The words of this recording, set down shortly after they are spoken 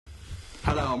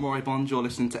Hello, I'm Rory Bond. You're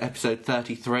listening to episode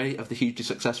 33 of the hugely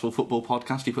successful football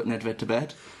podcast You Put Nedved to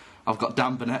Bed. I've got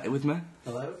Dan Burnett with me.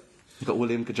 Hello. I've got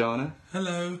William Kajana.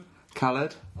 Hello.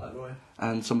 Khaled. Hi, Roy.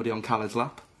 And somebody on Khaled's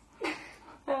lap.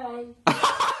 Hi.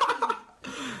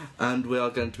 And we are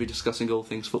going to be discussing all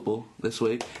things football this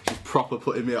week. She's proper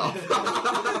putting me off.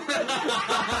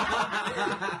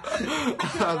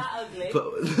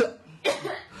 But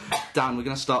Dan, we're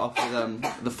going to start off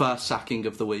with the first sacking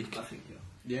of the week. I think,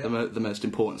 yeah. The most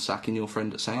important sacking, your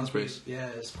friend at Sainsbury's. Yeah,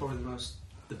 it's probably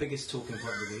the biggest talking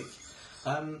point of the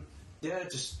week. Yeah,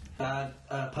 just bad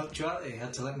punctuality.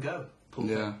 Had to let him go. Poor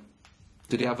Yeah. guy.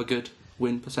 Did he have a good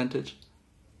win percentage?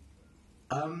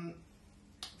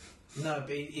 No, but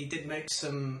he did make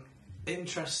some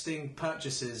interesting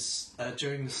purchases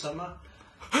during the summer.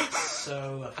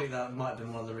 So I think that might have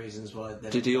been one of the reasons why.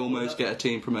 Did he almost get a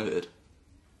team promoted?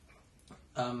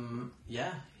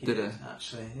 Yeah, he Did did he?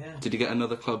 actually. Yeah, Did he get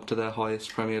another club to their highest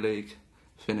Premier League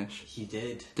finish? he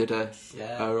did. Did he?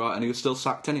 Yeah. Oh, right, and he was still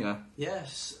sacked anyway?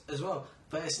 Yes, as well.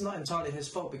 But it's not entirely his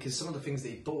fault because some of the things that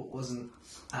he bought wasn't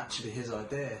actually his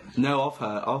idea. No,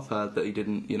 I've heard that he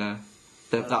didn't,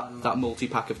 that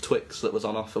multi-pack of Twix that was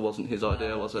on offer wasn't his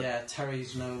idea, was it? Yeah,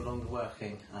 Terry's no longer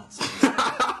working at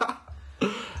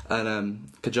And,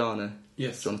 Kajana,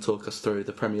 Yes. do you want to talk us through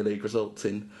the Premier League results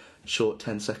in short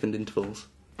 10-second intervals?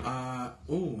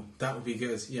 That would be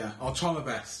good. Yeah, I'll try my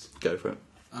best. Go for it.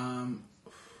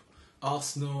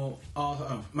 Arsenal.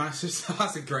 Manchester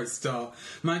has a great start.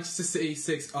 Manchester City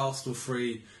 6, Arsenal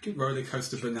 3. Roller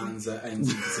coaster bonanza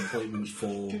ends in disappointment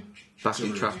for.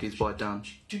 Backing Giroud. trackies by Dan.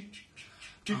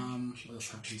 What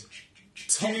else happened?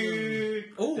 Tottenham.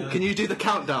 Oh, Can you do the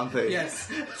countdown thing?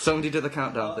 yes. Somebody do the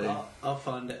countdown thing. I'll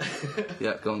find it.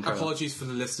 Yeah, go on, Karen. Apologies for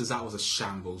the listeners. That was a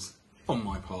shambles on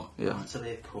my part. Yeah, So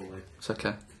they're calling. it's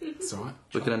okay. It's alright.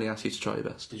 We can only ask you to try your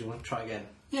best. Did you want to try again?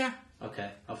 Yeah.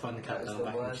 Okay, I'll find the countdown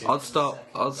back in I'll start.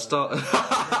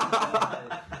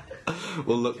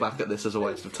 We'll look back at this as a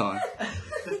waste of time.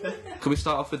 Can we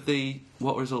start off with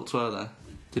what results were there?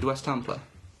 Did West Ham play?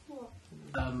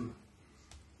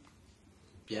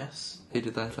 Yes. Who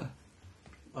did they play?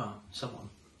 Well, someone.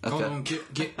 Hold Okay.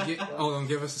 on. Hold on.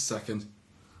 Give us a second.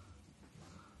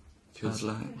 I'd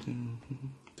like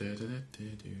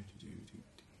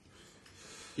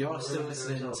You are still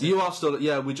listening. You are still.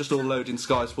 Yeah, we're just all loading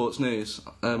Sky Sports News.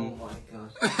 Oh my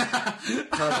god.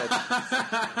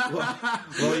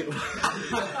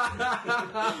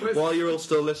 While you're all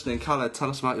still listening, Khaled, tell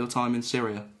us about your time in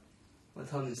Syria. My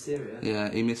time in Syria?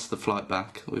 Yeah, he missed the flight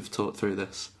back. We've talked through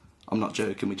this. I'm not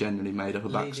joking. We genuinely made up a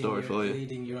backstory for you.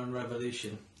 Leading your own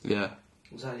revolution. Yeah.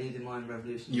 Was I leading my own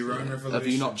revolution? Your own revolution. Have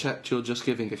you not checked your Just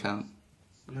Giving account?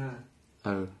 No.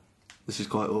 Oh, this is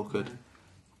quite awkward.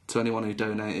 To anyone who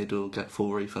donated, will get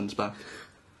full refunds back.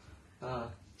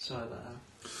 Sorry about that.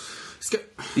 Let's go.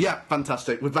 Yeah,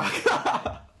 fantastic. We're back.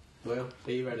 Will,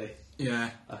 are you ready? Yeah.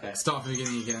 Okay. Start from the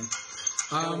beginning again.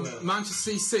 Will. Manchester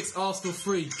City 6, Arsenal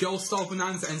 3. Goal style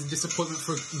bonanza ends in disappointment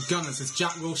for Gunners as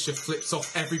Jack Wilshere flips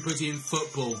off everybody in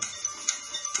football.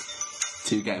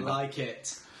 2 game back. Like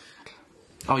it.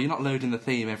 Oh, you're not loading the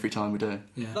theme every time we do.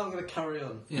 Yeah. No, I'm going to carry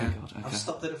on. Yeah. Oh, God, I've okay.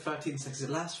 stopped it at 13 seconds. It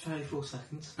lasts 34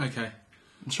 seconds. Okay.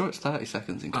 I'm sure it's 30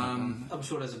 seconds in countdown. I'm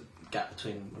sure there's a gap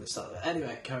between when it started.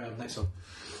 Anyway, carry on. Next one.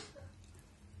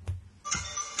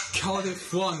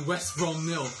 Cardiff 1, West Brom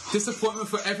 0. Disappointment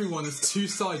for everyone as two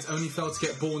sides only failed to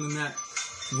get ball in the net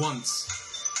once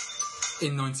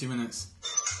in 90 minutes.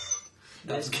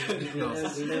 That's good. We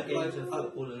never played for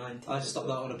football in 19. I stopped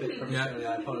that one a bit prematurely.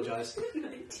 I apologise.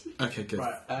 Okay, good.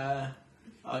 Right.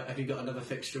 Have you got another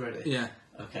fixture ready? Yeah.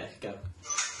 Okay, go.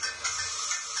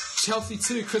 Chelsea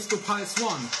 2, Crystal Palace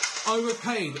 1.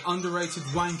 Overpaid, underrated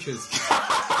wankers.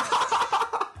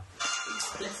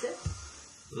 Explicit?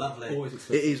 Lovely. Always It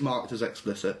explicit. is marked as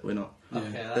explicit. We're not. Okay,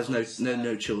 that There's was,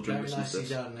 no children very listening to nicely this.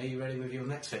 done. Are you ready with your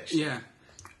next fixture? Yeah.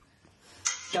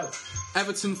 Go.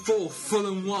 Everton 4,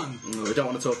 Fulham 1. No, we don't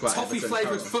want to talk about Toffee Everton, flavoured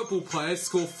carry on. football players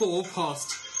score 4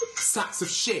 past sacks of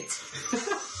shit.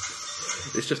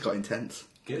 It's just got intense.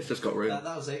 Good. It's just got room. That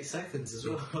was 8 seconds as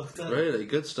well. Well done. Really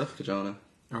good stuff, Kajana.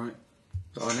 Alright.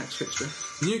 Our next fixture.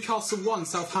 Newcastle 1,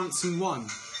 Southampton 1.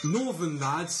 Northern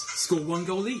lads score 1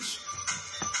 goal each.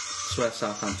 Swear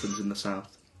Southampton's in the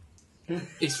south.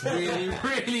 It's really,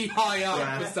 really high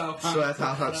up for Southampton. Swear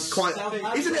Southampton's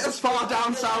quite. Isn't it as far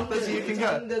down south as you can go?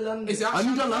 Under London. Is it actually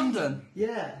Under London.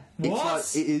 Yeah. What?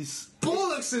 It's like, it is.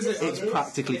 Bollocks, is it? It's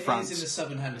practically It is France. in the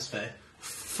southern hemisphere.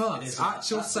 Fuck, It is.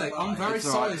 actual That's sake, I'm right. very It's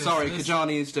all right. sorry. Sorry,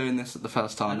 Kajani is doing this at the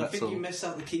first time. And I That's think all. you missed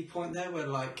out the key point there where,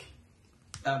 like,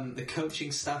 the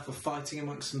coaching staff were fighting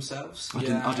amongst themselves. I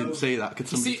didn't see that. Could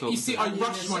somebody talk? You see, I And, yeah,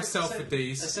 rushed myself with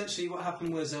these. Essentially, what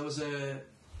happened was there was a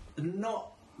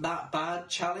not that bad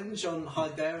challenge on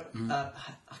Haidara. I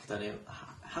don't know.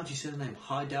 How do you say the name?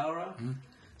 Haidara?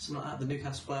 Something like that, the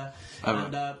Newcastle player. Oh,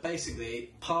 And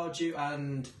basically, Pardew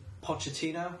and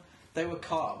Pochettino, they were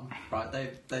calm, right?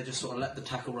 They just sort of let the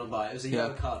tackle run by. It was a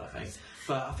yellow card, I think.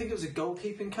 But I think it was a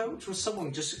goalkeeping coach or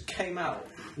someone just came out,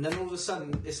 and then all of a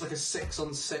sudden it's like a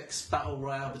 6-on-6 battle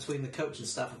royale between the coach and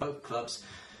staff of both clubs.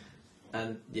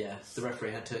 And yeah, the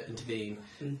referee had to intervene.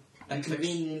 And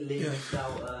conveniently missed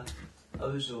out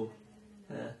Ozil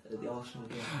at the Arsenal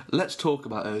game. Let's talk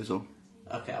about Ozil.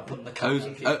 Okay, I'll put the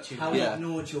How Yeah. he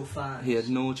ignored your fans. He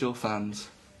ignored your fans.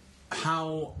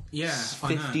 How? Yeah,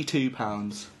 I know.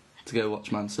 £52 to go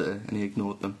watch Man City, and he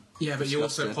ignored them. Yeah, but you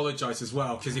also Disgusting. apologise as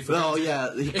well because if Oh yeah,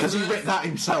 because he writ that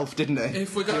himself, didn't he?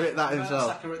 If we're He going- writ that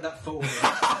himself. Saka writ that forward.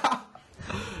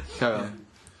 Carry on.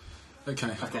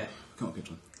 Okay, Okay. got a good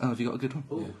one. Oh, have you got a good one?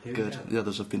 Ooh, here we Good. go. The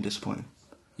others have been disappointing.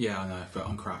 Yeah, I know, but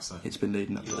I'm crap, so. It's been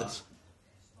leading up to this.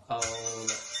 Oh,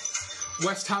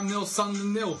 West Ham 0,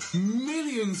 Sunderland 0.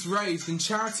 Millions raised in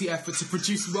charity effort to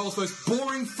produce the world's most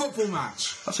boring football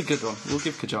match. That's a good one. We'll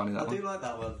give Kajani that I do one. like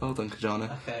that one. Well done,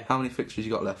 Kajani. Okay. How many fixtures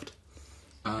you got left?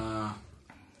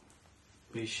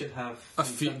 We should have A we've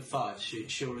few- done 5.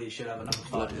 Surely you should have another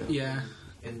 5 Yeah,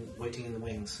 waiting in the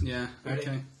wings. yeah, Ready?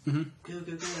 okay. Go,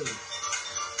 go, go.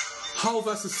 Hull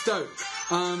versus Stoke.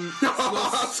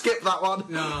 Skip that one.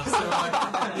 No, so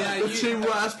yeah, The two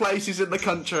worst places in the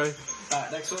country.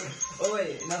 Alright, next one. Oh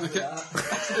wait, enough of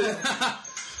that.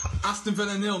 Aston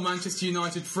Villa 0, Manchester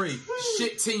United 3.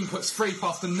 Shit team puts 3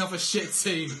 past another shit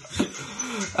team.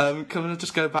 Can we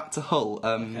just go back to Hull?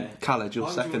 Khaled, your Why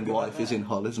would you second go wife back is there? in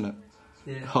Hull, isn't it?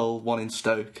 Yeah. Hull, one in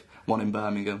Stoke, one in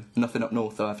Birmingham. Nothing up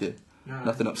north, though, have you? No.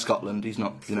 Nothing up Scotland. He's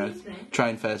not, you know. Excuse me?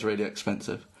 Train fare's really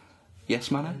expensive. Yes,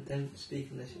 Mano? Don't speak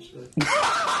unless you're supposed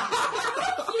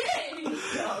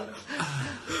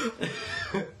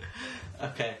to.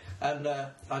 Okay, and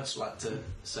I'd just like to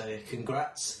say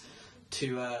congrats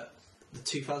to the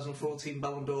 2014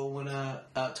 Ballon d'Or winner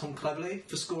Tom Cleverley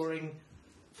for scoring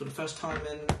for the first time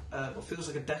in what feels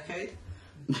like a decade.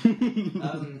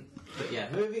 But yeah,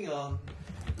 moving on.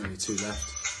 Only 2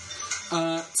 left.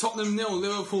 Tottenham 0,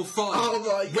 Liverpool 5. Oh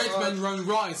my God. Redmen run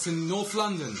riots in North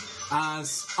London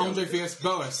as Andre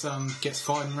Villas-Boas gets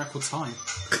fired in record time.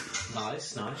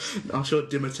 Nice, nice. I'm sure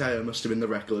Di Matteo must have been the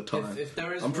record time. If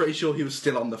there is I'm pretty sure he was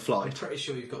still on the I'm flight. pretty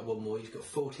sure you've got one more. You've got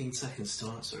 14 seconds to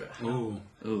answer it. Ooh,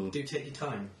 Ooh. Do take your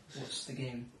time. What's the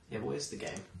game? Yeah, what is the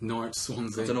game? Norwich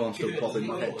Swansea. I don't know, I'm still Good. bobbing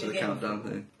my head to the Good. countdown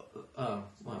thing. Oh,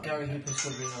 well. Gary Hooper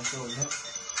scored a really nice goal, isn't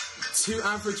it? 2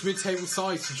 average mid-table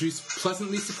sides produce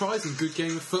pleasantly surprising good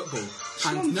game of football.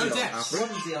 And no Swansea deaths.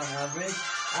 Swansea on average,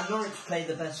 and Norwich play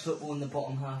the best football in the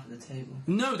bottom half of the table.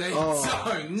 No, they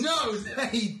don't. No,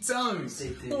 they don't. They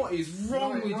do. What is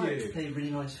wrong with Norwich you? play really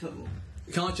nice football.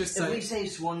 Can I just If we say... say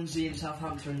Swansea and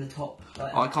Southampton in the top,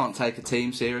 like, I can't take a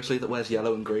team seriously that wears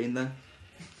yellow and green there.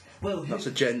 Well, That's a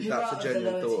who genuine out of the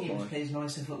lower thought of teams mine. plays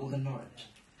nicer football than Norwich?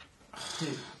 Who?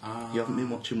 You haven't been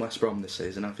watching West Brom this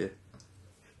season, have you?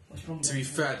 What's wrong with To be that?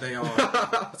 fair, they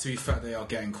are. To be fair, they are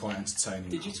getting quite entertaining.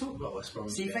 Did you talk about West Brom?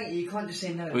 See, thank you. You can't just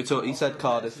say no. We talked. He said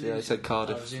Cardiff. Yeah, he said Oh,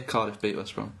 Cardiff. yeah. Cardiff beat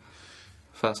West Brom.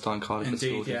 First time Cardiff has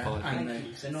Indeed, scored in yeah. 5. And Thank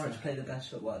you. So Norwich play the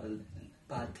best football out of the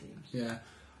bad teams. Yeah.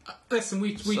 Listen,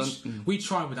 we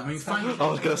try with that. I mean, thank, I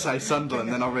was going to say Sunderland,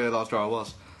 then I realised where I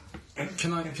was.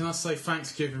 can I say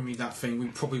thanks for giving me that thing? We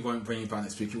probably won't bring it back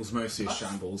next week. It was mostly a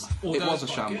shambles. It Although- was a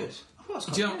shambles.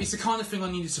 Do you know, it's the kind of thing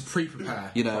I needed to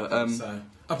pre-prepare. You know, so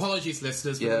apologies,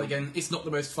 listeners. But yeah. then again, it's not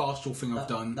the most farcical thing I've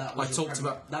done. That I was your talked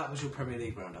Premier- about. That was your Premier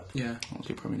League roundup. Yeah. What's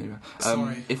your Premier League?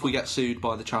 Sorry. If we get sued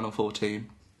by the Channel 4 team,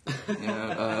 you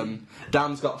know,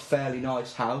 Dan's got a fairly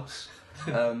nice house.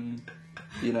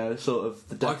 You know, sort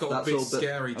of. The I got a that's bit all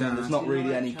scary, I mean, Dan. there's not Do you really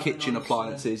like any having kitchen nice,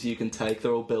 appliances you can take.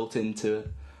 They're all built into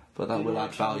it, but that Do will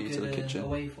add Norwich have a value to the good, kitchen.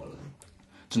 Away following.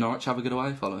 Does Norwich have a good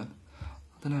away following? I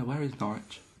don't know. Where is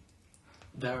Norwich?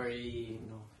 Very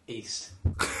east.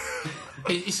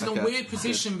 It's in a Okay. weird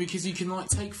position because you can like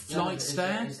take flights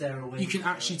there. Is there a way You can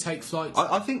actually take flights.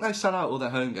 I think they sell out all their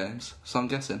home games, so I'm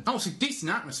guessing. Oh, it's a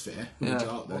decent atmosphere. when you Yeah.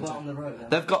 go up there, What about on the road? then?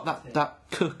 They've got that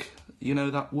cook, you know,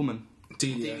 that woman,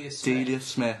 Delia. Delia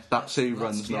Smith. That's who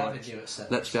runs the Norwich. Avenue at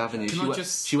Settlers. Let's be Avenue. Can She, I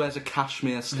just- she wears a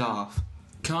cashmere scarf.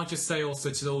 Can I just say also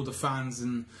to all the fans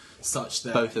and such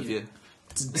there, Both of you.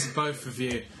 to both of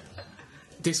you,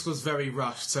 this was very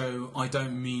rushed, so I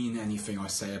don't mean anything I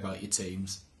say about your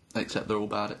teams. Except they're all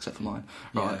bad, except for mine.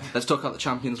 Right, Yeah. let's talk about the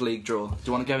Champions League draw. Do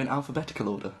you want to go in alphabetical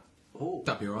order? Oh,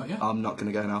 That'd be alright, yeah. I'm not going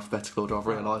to go in alphabetical order. I've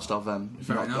realised Fair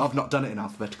enough. I've not done it in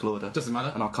alphabetical order. Doesn't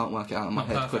matter. And I can't work it out in my Not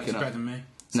head perfect, quick it's enough. better than me.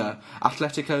 No.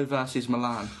 Atletico versus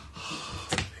Milan.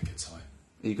 A good tie.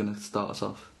 Are you going to start us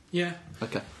off? Yeah,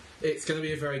 Okay. it's going to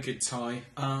be a very good tie.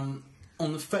 On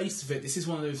the face of it, this is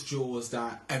one of those draws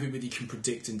that everybody can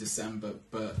predict in December,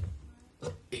 but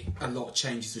a lot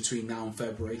changes between now and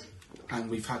February, and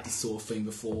we've had this sort of thing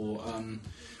before.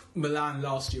 Milan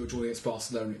last year were drawing against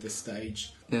Barcelona at this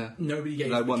stage. Yeah. Nobody gave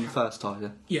They them a won the first tie, yeah.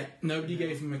 Yeah, nobody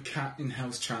gave them a cat in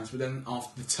hell's chance, but then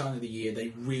after the turn of the year,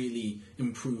 they really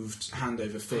improved hand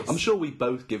over fist. I'm sure we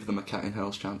both give them a cat in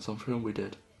hell's chance. I'm sure we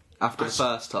did. After the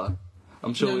first time.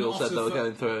 I'm sure No, we all not said after they the were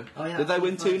going through. Oh, yeah, Did they after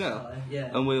win the first 2-0? tie,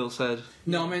 yeah. And we all said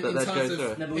No, I mean that in they'd terms go of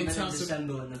through it. No, but we in meant in terms of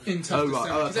December when the... in terms Oh, of right.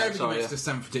 December, Oh, because okay, everybody sorry, makes yeah.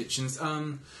 December predictions.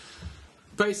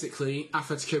 Basically,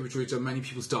 Atletico Madrid are many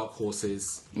people's dark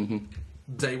horses. Mm-hmm.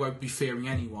 They won't be fearing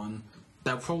anyone.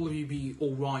 They'll probably be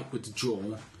all right with the draw,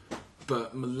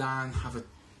 but Milan have a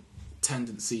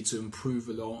tendency to improve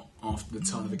a lot after the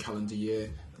turn of the calendar year.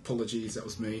 Apologies, that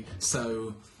was me.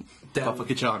 So, Papa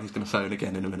Kajani's going to phone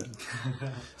again in a minute.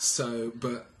 so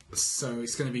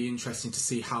it's going to be interesting to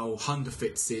see how Honda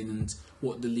fits in and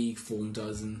what the league form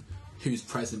does and who's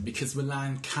present, because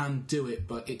Milan can do it,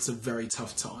 but it's a very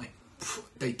tough tie.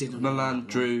 They didn't. Milan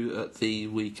drew at the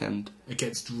weekend.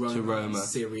 against Roma, to Roma. and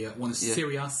Syria. One of Yeah.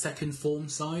 Syria's second form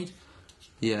side.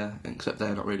 Yeah, except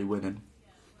they're not really winning.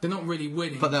 They're not really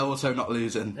winning. But they're also not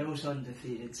losing. They're also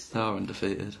undefeated. They are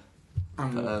undefeated.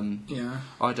 And, yeah.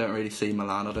 I don't really see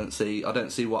Milan. I don't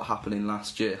see what happening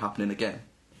last year happening again.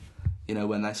 You know,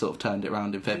 when they sort of turned it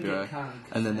around in February,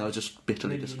 and then they were just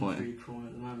bitterly disappointed. Injury prone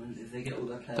at the moment. If they get all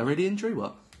their players They're really injury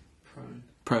what? prone.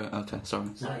 Okay, sorry.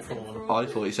 Like, I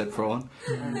thought you said prawn.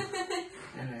 and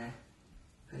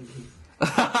thank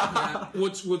you.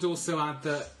 Would also add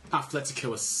that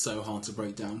Atletico are so hard to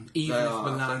break down. Even They if are.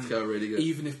 Milan, Atletico are really good.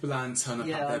 even if Milan turn up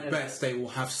Yeah, I at their know, best, but they will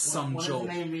have some One job. of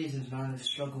the main reasons Man have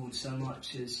struggled so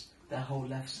much is their whole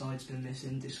left side's been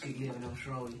missing. Desciglio and El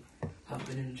Shaarawy have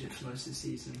been injured for most of the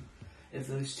season. If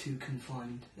those two can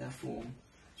find their form,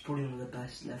 it's probably one of the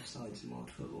best left sides in world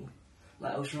football.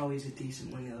 Like El Shaarawy's a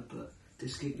decent winger, but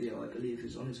Desciglio, I believe,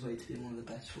 is on his way to being one of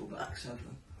the best fullbacks ever.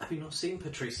 have you not seen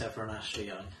Patrice Evra and Ashley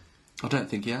Young? I don't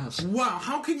think he has. Wow,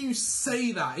 how can you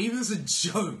say that? Even as a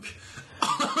joke.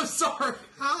 I'm sorry,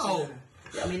 how?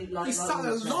 Yeah, I mean, like, He sat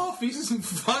there laughing, this isn't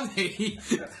funny.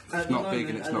 At not the big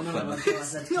and moment- it's at not the clever. moment, I've got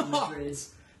Atletico not. Madrid,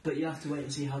 but you have to wait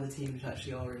and see how the teams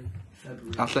actually are in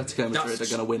February. Atletico Madrid That's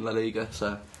are going to win La Liga,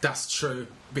 so That's true,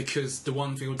 because the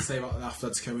one thing I would say about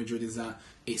Atletico Madrid is that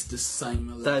it's the same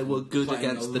 11 they were good playing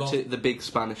against a the lot. the big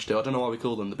Spanish two. I don't know why we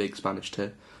call them the big Spanish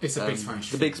two. It's a big Spanish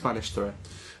The two. big Spanish three.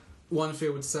 One thing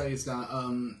I would say is that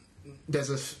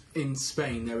in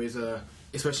Spain there is a,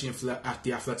 especially at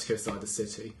the Atletico side of the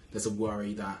city, there's a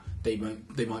worry that they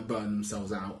might burn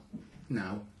themselves out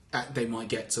now. They might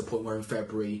get to a point where in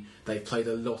February they've played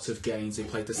a lot of games, they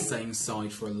played the same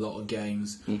side for a lot of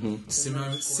games. Mm-hmm.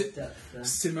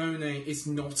 Simone is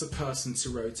not a person to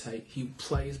rotate. He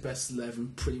plays best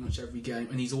 11 pretty much every game,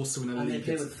 and he's also in a And they league.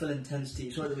 play with full intensity.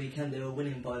 It's like the weekend they were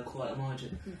winning by quite a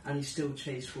margin, and he still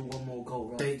chased for one more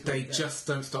goal. Right? They just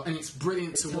don't stop, and it's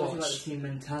brilliant It to tells you about the watch. team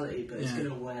mentality, but it's Yeah. going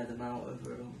to wear them out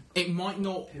over a long. It might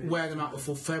not wear them out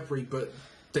before February, but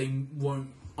they won't.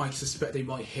 I suspect they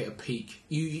might hit a peak.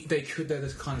 They could. They're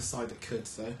the kind of side that could.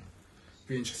 So,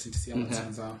 be interesting to see how that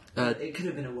turns out. It could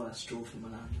have been a worse draw for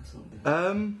Milan. That's what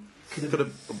I'm Could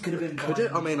have. Could have been. Could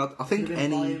it? Bayern. I mean, I think Could have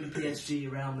been any. Bayern,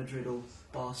 PSG, Real Madrid, or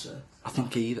Barca. I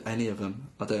think any of them.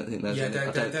 I don't think there's any. I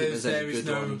don't think there's any good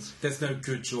ones. There's no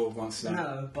good draw once now.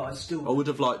 No, but I still. I would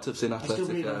have liked to have seen I still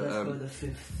believe Atletico are Atletico. the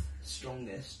fifth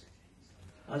strongest.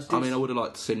 I mean, I would have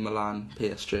liked to see Milan,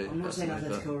 PSG. I'm not saying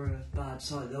personally, Atletico are a bad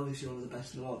side. They're obviously one of the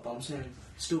best in the world, but I'm saying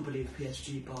still believe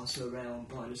PSG, Barca, Real, and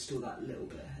Bayern are still that little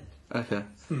bit ahead. but- Okay,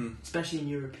 Especially in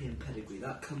European pedigree,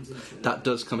 that comes into it. that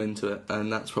does come into it, and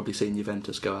that's probably seen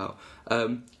Juventus go out.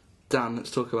 Dan,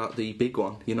 let's talk about the big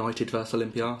one: United versus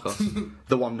Olympiacos,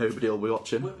 the one nobody will be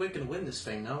watching. We're going to win this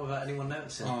thing now without anyone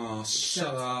noticing. Oh,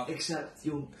 shut up! Except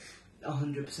you're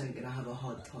 100% going to have a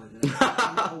hard time. No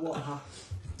matter what happens.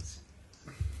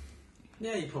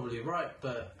 Yeah, you're probably right,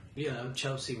 but you know,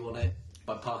 Chelsea won it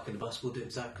by parking the bus. We'll do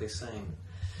exactly the same.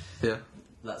 Yeah,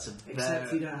 That's a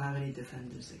Except you don't have any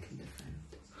defenders that can defend.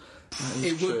 that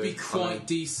is It would be true. quite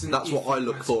decent. That's if what I you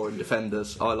look had- for in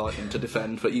defenders. I like them to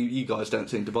defend, but you guys don't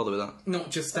seem to bother with that. Not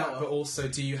just that, but also,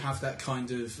 do you have that kind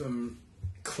of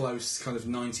close, kind of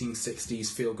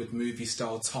 1960s feel-good movie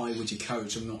style tie with your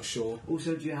coach? I'm not sure.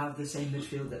 Also, do you have the same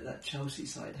midfield that Chelsea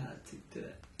side had to do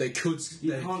it? They could.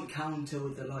 You can't counter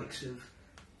with the likes of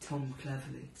Tom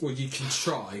Cleverley. Well, you can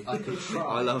try. I could try.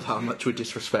 I love how much we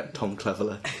disrespect Tom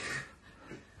Cleverley.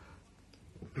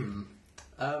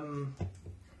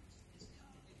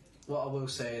 What I will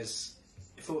say is,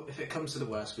 if it comes to the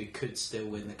worst, we could still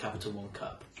win the Capital One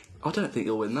Cup. I don't think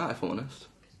you'll win that, if I'm honest.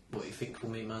 What, you think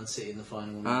we'll meet Man City in the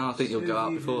final? I think you'll Who go have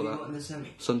out you before really that. got in the semi?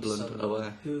 Sunderland away.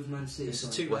 Who have Man City? It's a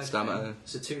got? two-leg West Ham at game. home.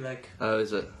 It's a two-leg. Oh,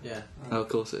 is it? Yeah. Oh, of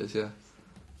course it is, yeah.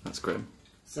 That's grim.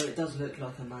 So it does look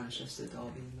like a Manchester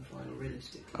derby in the final,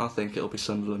 realistically. I think it'll be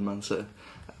Sunderland, Man City.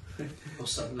 Or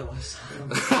Sunderland West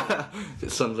Ham. If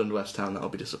it's Sunderland, West Ham, that'll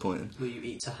be disappointing. Will you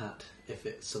eat a hat if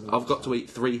it's Sunderland? I've got to eat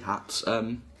 3 hats.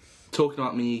 Talking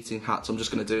about me eating hats, I'm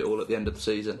just going to do it all at the end of the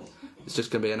season. It's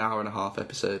just going to be an hour and a half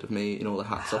episode of me eating all the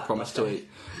hats I promised to eat.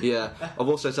 Yeah, I've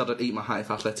also said I'd eat my hat if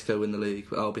Atletico win the league,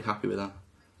 but I'll be happy with that.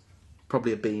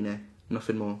 Probably a beanie,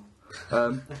 nothing more.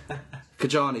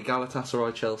 Kajani,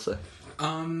 Galatasaray, Chelsea.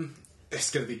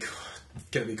 It's going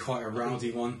to be quite a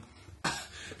rowdy one.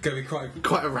 Going to be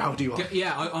Quite a rowdy one.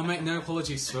 Yeah, I make no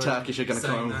apologies for Turkish are going to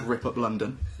come saying and that. rip up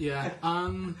London. Yeah.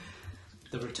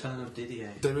 The return of Didier.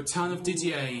 The return of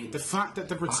Didier. The fact that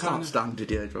the I return. can't stand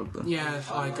Didier Drogba. Yeah,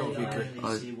 I got to be agree.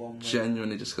 only see one way.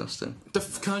 Genuinely disgusting.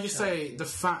 Can I just say the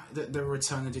fact that the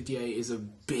return of Didier is a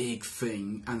big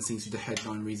thing and seems to be the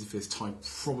headline reason for this time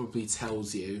probably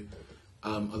tells you a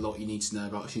lot you need to know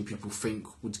about who people think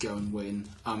would go and win.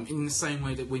 In the same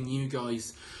way that when you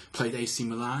guys played AC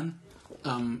Milan,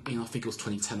 I think it was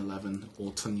 2010-11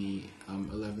 or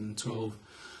 2011-12,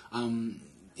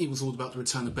 it was all about the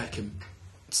return of Beckham.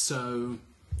 So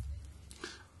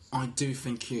I do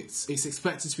think it's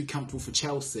expected to be comfortable for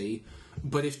Chelsea,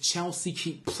 but if Chelsea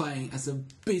keep playing as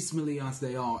abysmally as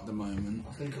they are at the moment,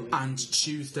 I think it'll be and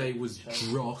Tuesday was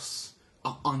dross,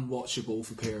 unwatchable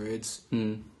for periods,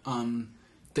 then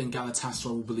Galatasaray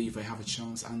will believe they have a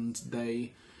chance, and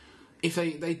if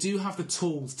they do have the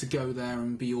tools to go there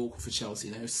and be awkward for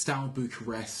Chelsea. Steaua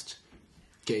Bucharest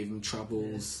gave them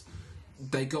troubles.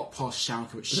 They got past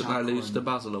Schalke, which Didn't they lose to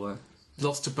Basel away?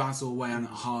 lost to Basel away and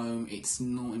at home. It's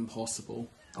not impossible.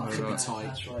 I It think could be tight.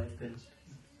 That's right. It's been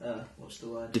what's the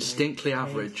word? Distinctly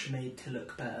average. Made to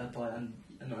look better by an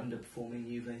underperforming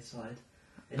Juve side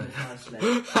in the first leg,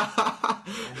 and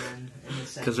then in the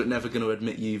second. Because we're never going to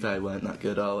admit Juve weren't that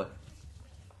good, are we?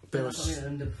 There That's was-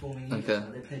 something an underperforming Juve Okay.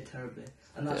 side. They played terribly,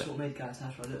 and that's what made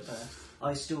Galatasaray look better.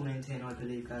 I still maintain I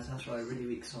believe Galatasaray are a really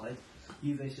weak side.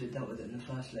 Juve should have dealt with it in the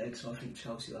first leg, so I think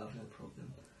Chelsea will have no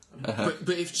problem.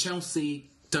 But if Chelsea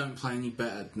don't play any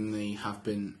better than they have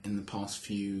been in the past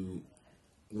few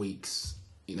weeks,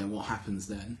 what happens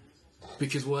then?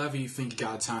 Because whatever you think of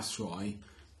Galatasaray,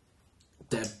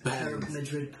 they're better.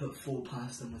 Madrid put 4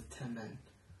 past them with 10 men.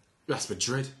 That's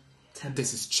Madrid. 10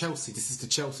 This is Chelsea. This is the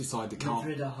Chelsea side that can't.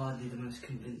 Madrid are hardly the most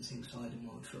convincing side in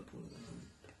world football at the moment.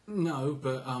 No,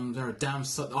 but they're a damn.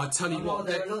 I tell you I'm what, not-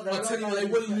 they're not- they're I tell you not what, they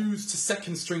like- wouldn't lose to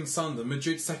second string Sunderland.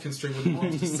 Madrid's second string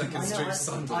would lose to second string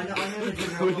Sunderland. I know Madrid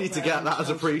are a We lot need to better get than that as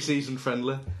a Chelsea. pre-season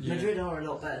friendly. Yeah. Madrid are a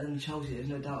lot better than Chelsea, there's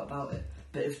no doubt about it.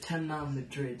 But if 10-man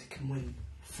Madrid can win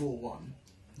 4-1,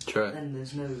 True. then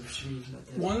there's no reason that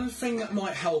they One thing that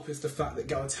might help is the fact that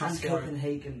And Galatasaray.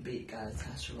 Copenhagen beat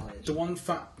Galatasaray. The one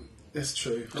fact that's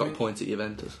true. Got a point at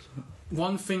Juventus.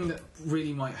 One thing that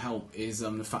really might help is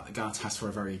the fact that Galatasaray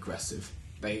are very aggressive.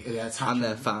 They attack And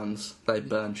their fans, they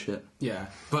burn shit. yeah,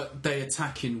 but they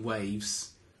attack in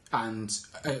waves. And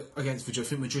against Madrid, I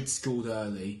think Madrid scored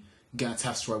early.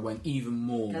 Galatasaray went even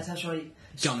more. Galatasaray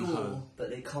Gung-ho. score, but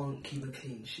they can't keep a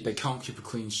clean sheet. They can't keep a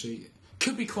clean sheet.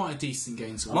 Could be quite a decent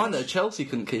game to watch. Mind though, Chelsea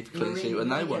couldn't keep a clean sheet when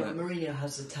they won it. Mourinho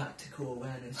has the tactical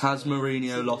awareness. Has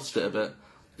Mourinho lost it a bit?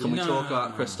 Can we No. talk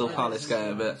about Crystal Palace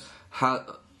game a bit?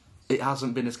 It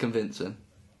hasn't been as convincing.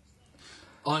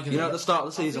 At the start of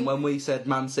the season when we said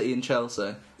Man City and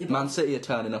Chelsea, but Man City are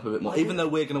turning up a bit more, even though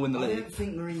we're going to win the I league. don't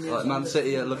think Mourinho's Like Man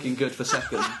City are looking good for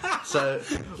second. So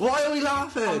why are we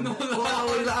laughing? Why are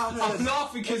we I'm laughing?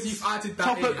 laughing because you've added that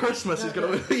Top in. at Christmas is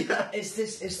going to win. Yeah. It's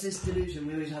this delusion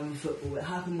we always have in football. It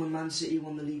happened when Man City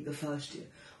won the league the first year.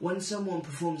 When someone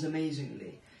performs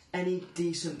amazingly, any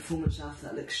decent performance after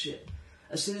that looks shit.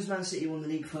 As soon as Man City won the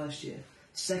league first year,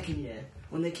 second year,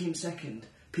 when they came second,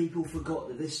 people forgot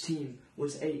that this team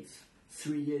was 8th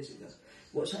 3 years ago.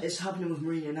 It's happening with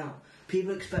Mourinho now.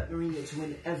 People expect Mourinho to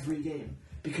win every game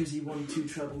because he won 2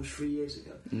 trebles 3 years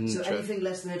ago. So true. anything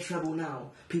less than a treble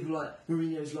now, people are like,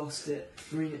 Mourinho's lost it.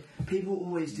 People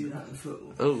always do that in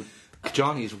football. Oh,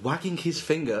 Johnny's wagging his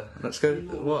finger. Let's go.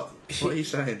 What? What are you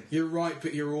saying? You're right,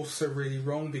 but you're also really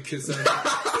wrong because.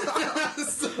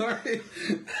 Sorry.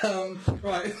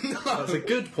 Right. No. That's a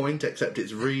good point, except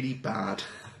it's really bad.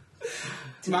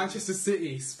 Manchester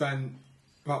City spent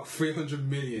about 300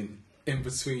 million in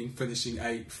between finishing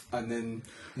 8th and then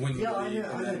winning Yeah, the I league. know,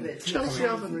 and I know, then but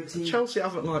Chelsea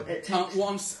haven't like. It takes,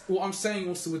 what I'm saying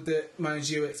also with the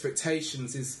managerial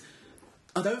expectations is,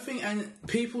 I don't think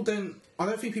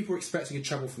people were expecting a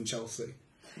treble from Chelsea,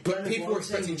 but Yeah, people what were I'm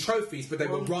saying expecting is- trophies, but they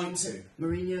were One right thing to. that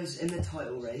Mourinho's in the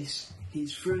title race.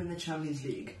 He's through in the Champions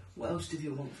League. What else did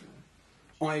you want from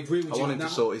him? I agree with I you want on him to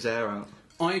that. sort his hair out.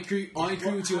 I agree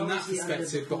with you on How that is he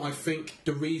perspective, but I underperforming? think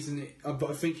the reason, but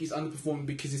I think he's underperforming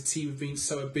because his team have been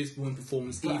so abysmal in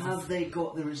performance. But Even, have they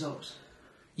got the results?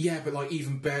 yeah, but like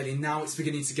even barely. Now it's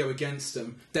beginning to go against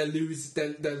them. They're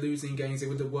losing games. They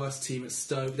were the worst team at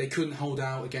Stoke. They couldn't hold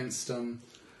out against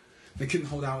They couldn't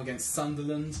hold out against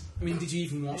Sunderland. I mean, did you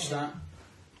even watch that?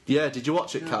 Yeah, did you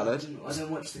watch it, No, Khaled? I don't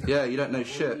watch the Yeah, you don't know Cup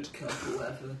or shit. League Cup or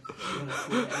whatever you wanna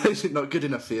call it. Is it not good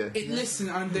enough for you? Listen,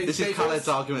 and they, This is they've Khaled's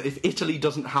also, argument. If Italy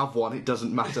doesn't have one, it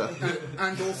doesn't matter.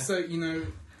 and also, you know,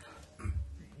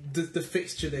 the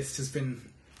fixture list has been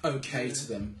okay to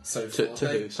them so far. to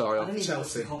who? Sorry, I don't even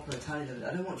Chelsea. watch the Coppa Italia.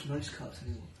 I don't watch most cups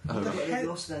anymore. Oh, right. They've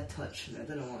lost their touch. I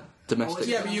don't know why. Domestic.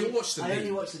 Yeah, but you watch the I league.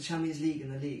 only watch the Champions League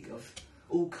and the league of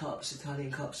all cups,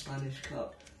 Italian Cup, Spanish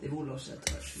Cup. They've all lost their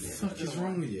touch. For me. What the fuck is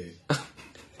wrong with you?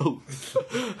 Oh,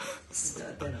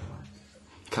 I don't know why.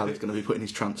 Khaled's going to be putting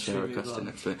his transfer Should we request in run?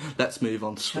 next week. Let's move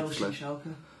on Chelsea, swiftly.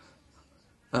 Schalke.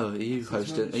 Oh, are you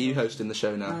hosting? Are you hosting the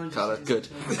show No, now, I'm just- Khaled? Good.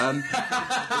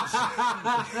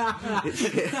 It's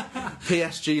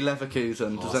PSG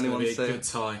Leverkusen. Oh, Does it's anyone gonna be a see? good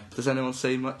tie. Does anyone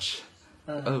see much?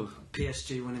 Oh,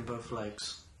 PSG winning both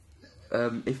legs.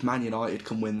 if Man United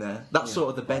can win there, that's sort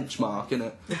of the benchmark, isn't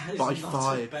it? That is By not a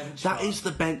 5. benchmark. That is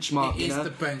the benchmark. It you is know? the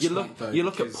benchmark, You look, though, you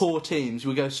look at because- poor teams.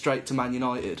 We go straight to Man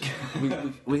United.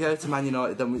 we go to Man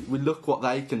United, then we look what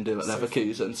they can do at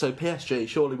Leverkusen. So PSG,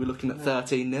 surely we're looking at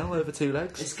 13-0 over 2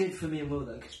 legs. It's good for me and Will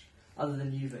though, 'cause other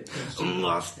than Juve.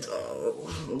 We'll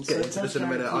So get it into does this in a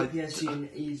minute. guarantee PSG an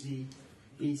easy.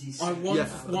 Yeah,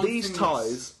 One these thing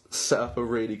ties set up a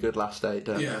really good last 8,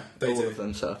 don't Yeah, they? they All do. of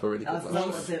them set up a really I good felt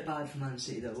last a bit bad for Man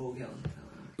City though. We'll get on to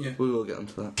that one. We will get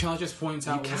onto that. Can I just point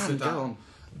You out also can, that go on.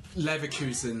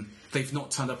 Leverkusen, they've not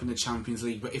turned up in the Champions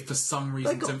League, but if for some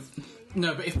reason...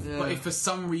 But if for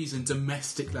some reason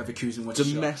domestic Leverkusen were to show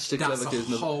up, Domestic that's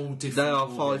Leverkusen, a whole different they are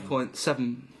ballgame.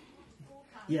 5.7.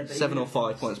 Yeah, but 7 even or if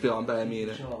 5 they points behind Bayern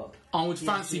Munich. show up, I would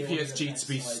fancy are one of the PSG best to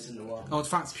be... sides in the world. I would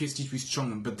fancy PSG to be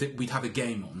stronger, but we'd have a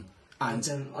game on. And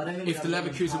I don't really if have the a game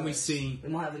in Leverkusen we Paris. see... We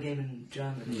might have a game in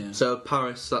Germany. Yeah. So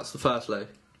Paris, that's the first leg.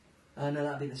 No,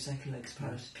 that'd be the second leg. 'Cause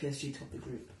Paris, PSG top the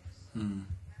group.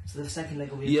 So the second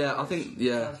leg will be. Yeah, I Paris. think,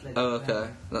 yeah. First leg Oh, will be okay.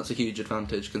 Paris. That's a huge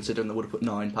advantage considering they would have put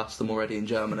 9 past them already in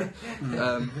Germany.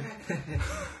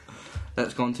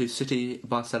 Let's go on to City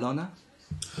Barcelona.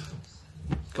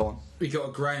 Go on. We got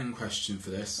a Graham question for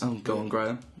this. Oh, go on,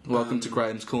 Graham. Welcome to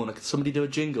Graham's Corner. Could somebody do a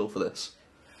jingle for this?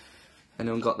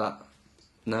 Anyone got that?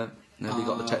 No? Nobody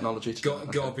got the technology to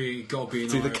Gotta be an do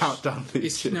the Irish- countdown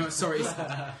It's, feature. no, sorry,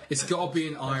 it's got to be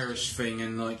an Irish thing,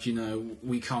 and like you know,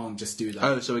 we can't just do that.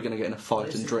 Oh, so we're going to get in a fight What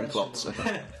and is the drink question? lots.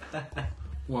 Okay.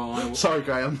 Well, Sorry,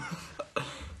 Graham.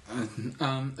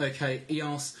 okay. He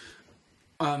asked,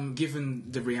 given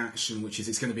the reaction, which is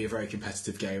it's going to be a very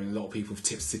competitive game, and a lot of people have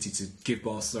tipped City to give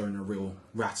Barcelona a real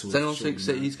rattle. Does anyone surely think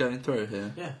no. City's going through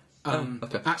here? Yeah.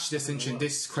 okay. Actually, that's interesting.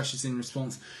 This question's in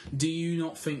response. Do you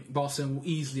not think Barcelona will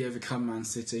easily overcome Man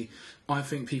City? I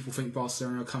think people think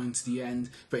Barcelona are coming to the end,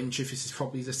 but in truth, this is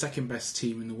probably the second best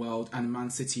team in the world, and Man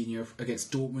City in Europe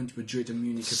against Dortmund, Madrid, and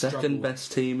Munich have Second struggled.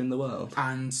 best team in the world.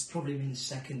 And Probably means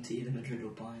second to either Madrid or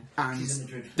Bayern. and Either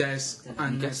Madrid there's definitely.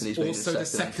 and guessing there's he's been also the in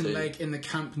second second too. leg in the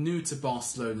Camp Nou to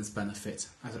Barcelona's benefit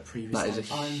as a previous. That is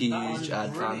a one. huge that is a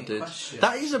brilliant advantage. question.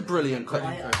 That is a brilliant I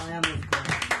question. am with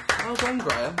Graham. Well done,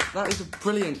 Graham. That is a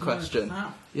brilliant question.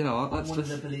 that? You know what? I'm Let's one of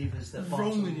the just. believers that Wrong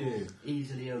Barcelona with you? will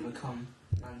easily overcome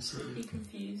Man Be City.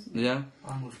 confused. Yeah,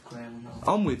 I'm with Graham on that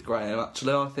one. I'm with Graham.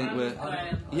 Actually, I think we're.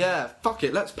 Yeah, fuck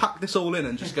it. Let's pack this all in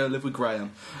and just go live with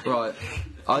Graham. Right.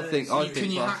 I think. Can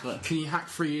you Barcelona. hack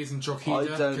 3 years in I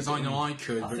Drogheda? don't Because I know I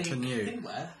could, I but think, can I you? think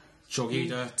where?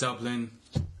 Drogheda, Dublin.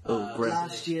 Oh, Graham.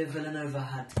 Last year, Villanova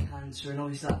had cancer, and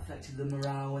obviously that affected the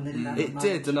morale. And they didn't have a It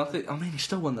did, and I manager. think. I mean, he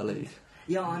still won the league.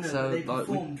 Yeah, I know. So, but they like,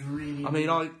 we- performed really. I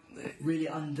mean, really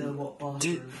under what Barca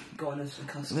Did- have gotten us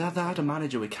accustomed. They had a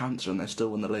manager with cancer and they still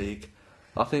won the league.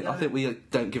 I think we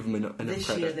don't give them enough This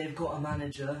year credit. they've got a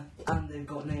manager and they've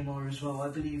got Neymar as well. I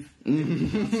believe. Oh,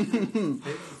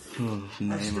 I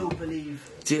Neymar. still believe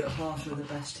Do you- that Barca are the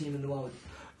best team in the world.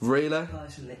 Really?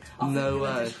 Personally, I No think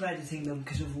way. You're discrediting them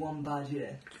because of one bad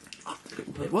year.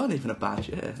 It weren't even a bad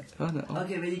year. Weren't it?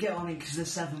 Okay, but you get what I mean because they're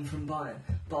 7 from Bayern.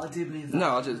 But I do believe that.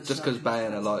 No, just because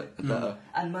Bayern are like better.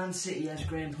 And Man City, as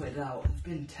Graham pointed out, have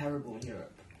been terrible in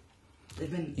Europe. They've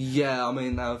been. Yeah, I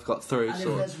mean they've got through. And if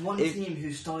Sort there's of. one If- team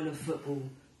whose style of football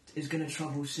is going to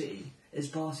trouble City, it's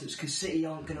Barca's, because City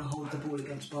aren't going to hold the ball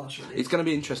against Barca. It's going to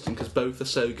be interesting because both are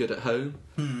so good at home.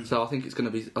 So I think it's going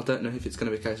to be. I don't know if it's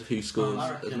going to be a case of who scores I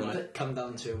at reckon the it minute. might come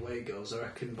down to away goals. I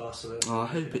reckon Barcelona. Oh, I will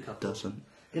hope get a it couple. doesn't.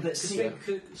 Yeah, but City.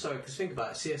 Because think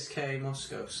about it. CSK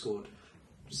Moscow scored.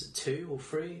 Was it 2 or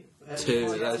 3?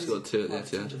 Two, they scored 2 at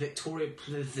the end. Victoria.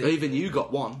 Even you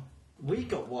got 1. We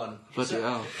got 1. Bloody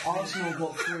hell. Arsenal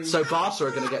got 3. So Barca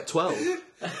are going to get 12.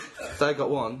 They got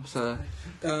 1. So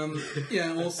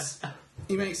Yeah, well,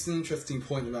 he makes an interesting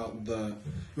point about the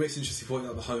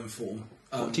home form.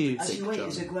 what do you Actually, think, wait, John?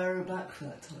 is Aguero back for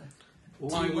that time? I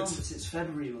 2 would- months, it's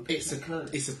February. We're It's pretty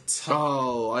close. a tough.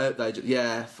 Oh, I hope they.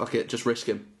 Yeah, fuck it. Just risk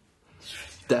him.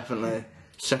 Definitely.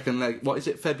 Second leg. What is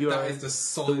it? February. That is the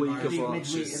solid week amount of what?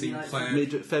 matches Midweek, seen like playing.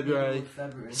 Mid-February. Middle of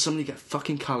February. Somebody get a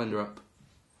fucking calendar up.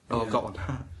 Oh, I've Yeah. got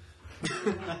one.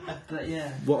 But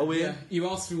yeah, What are we Yeah, in? you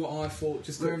asked me what I thought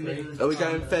just we're in quickly. middle of Are we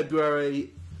going time,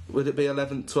 February? Would it be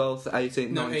 11th, 12th,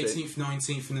 18th, No, 19th? 18th,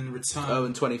 19th, and then return. Oh,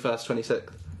 and 21st,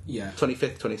 26th. Yeah.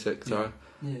 25th, 26th, sorry.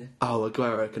 Yeah. Oh,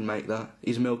 Aguero can make that.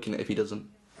 He's milking it if he doesn't.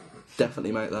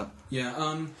 Definitely make that.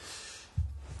 Yeah,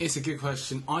 it's a good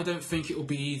question. I don't think it will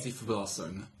be easy for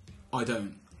Barcelona. I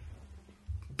don't.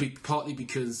 Partly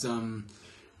because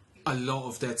a lot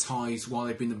of their ties, while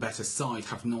they've been the better side,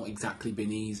 have not exactly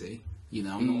been easy. You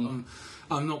know,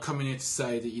 I'm not coming here to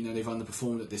say that they've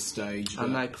underperformed at this stage.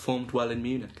 And But, they performed well in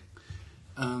Munich.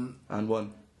 And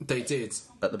won. they did.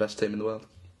 At the best team in the world.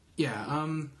 Yeah.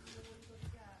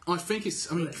 I think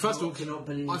it's. I mean, first of cannot all,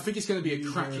 believe I think it's going to be a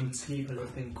you, cracking. People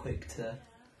have been quick to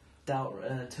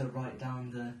to write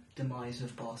down the demise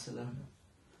of Barcelona.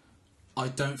 I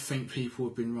don't think people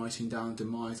have been writing down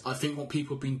demise. I think what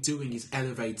people have been doing is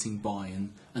elevating Bayern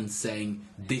and saying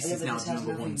this Yeah, is but now this the has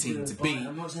number nothing one to team do to with beat. Bayern.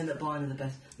 I'm not saying that Bayern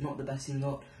are not the best team.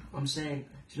 Not. I'm saying,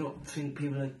 do you not think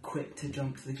people are quick to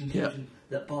jump to the conclusion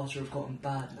that Barca have gotten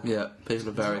bad now? Yeah, people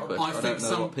are very quick. I I think don't know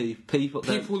some what people...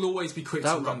 People will always be quick They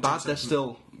to haven't run got bad, to they're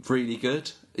something. still really good.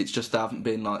 It's just they haven't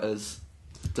been like as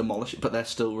demolished, but they're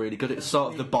still really good. It's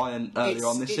sort of the Bayern earlier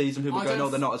on this season. People I are going, don't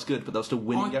oh, they're not as good, but they're still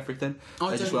winning everything.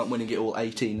 I They just don't- weren't winning it all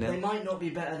 18 They 0 might not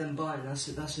be better than Bayern.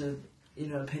 That's a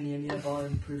opinion. Yeah,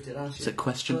 Bayern proved it last It's year. a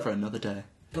question But- for another day.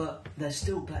 But they're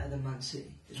still better than Man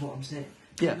City. Is what I'm saying.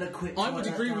 Yeah. People are quick I to would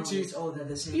write agree that with down you. as, oh, they're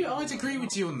the same. Yeah, I'd agree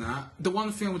with you on that. The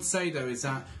one thing I would say though is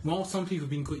that while some people have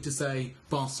been quick to say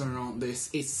Barcelona aren't this,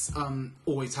 it's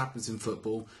always happens in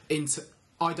football.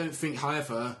 I don't think,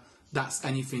 however, that's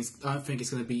anything. I don't think it's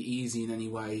going to be easy in any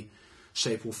way,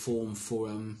 shape or form for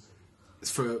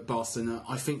Barcelona.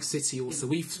 I think City also.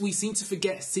 We seem to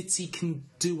forget City can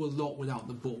do a lot without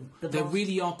the ball. They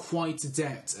really are quite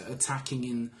adept at attacking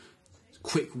in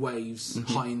quick waves,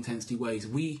 high intensity waves.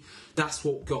 That's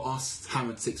what got us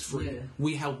hammered 6-3. Yeah.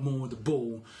 We held more of the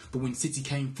ball, but when City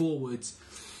came forward,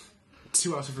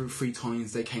 2 out of every 3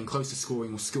 times they came close to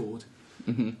scoring or scored.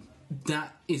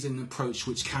 That is an approach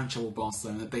which can trouble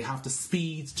Barcelona. They have the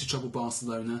speed to trouble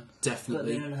Barcelona, But they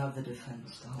definitely. don't have the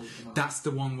defence to hold them up. That's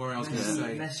the one where I was going to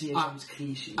say. Messi at- against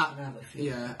Clichy, you can have a feel.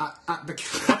 Yeah, at the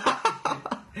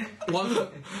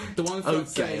the one thing Oh, I'd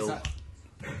say is Gale. that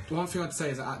the one thing I'd say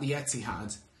is that at the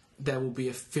Etihad there will be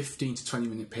a 15 to 20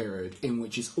 minute period in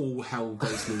which it's all hell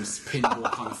goes loose,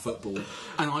 pinball kind of football,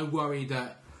 and I worry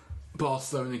that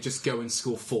Barcelona just go and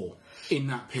score 4 in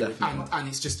that period, and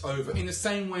it's just over. In the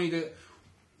same way that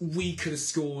we could have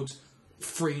scored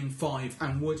 3 and 5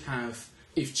 and would have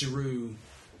if Giroud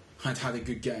had a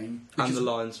good game. And Because- the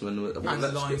linesman. the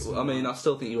linesman. I mean, I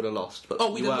still think you would have lost, but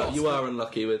Oh, we'd have lost, you were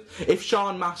unlucky with. If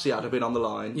Sean Massey had been on the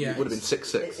line, Yeah, it would have been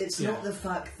 6-6. It's Yeah. not the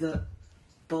fact that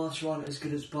Barca aren't as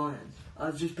good as Bayern. I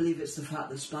just believe it's the fact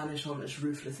that Spanish aren't as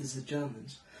ruthless as the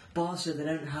Germans. Barca, they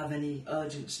don't have any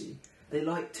urgency. They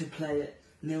like to play it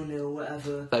 0-0,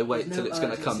 whatever. They wait There's till no it's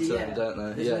gonna come urgency, to them, don't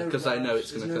they? There's Yeah, no 'cause they know rush,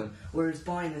 it's gonna there's come. Whereas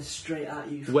Bayern is straight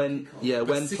at you. from When kickoff.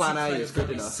 when City Plan A play is a good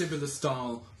very enough, similar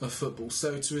style of football,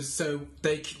 so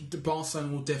the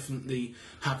Barcelona will definitely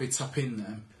have it up in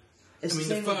them. It's I mean,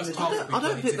 the the same first with half- Madrid. I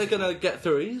don't think they're going to get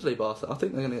through easily, Barca. I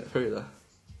think they're going to get through there.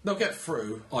 They'll get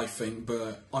through, I think,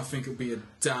 but I think it'll be a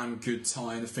damn good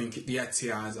tie. And I think at the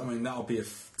Etihad, I mean, that'll be a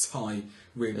tie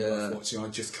really worth watching. I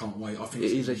just can't wait. I think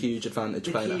It it's is a gonna be- huge advantage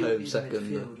The playing key at will home be the second.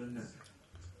 midfield, isn't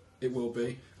it? It will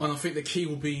be, and I think the key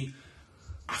will be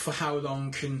for how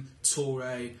long can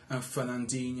Torre and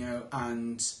Fernandinho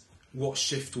and what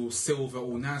shift will Silva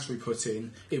or Nasri put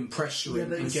in pressuring Yeah,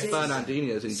 but and City- get.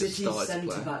 Fernandinho's in just City's started to centre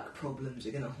play. back problems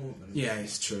are going to haunt them. Yeah,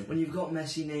 it's true. When you've got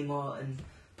Messi, Neymar, and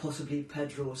possibly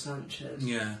Pedro or Sanchez,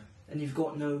 Yeah. and you've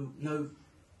got no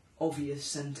obvious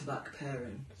centre-back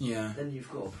pairing, Yeah. then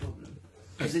you've got a problem.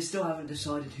 Because they still haven't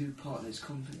decided who partners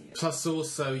company yet. Plus,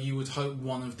 also, you would hope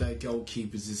one of their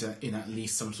goalkeepers is in at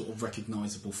least some sort of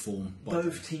recognisable form. by then.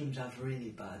 Both teams have really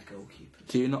bad goalkeepers.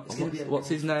 Do you not? It's gonna be a What's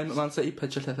his goal name at Man City?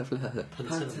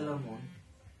 Pantilimon.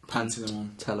 Pantilimon.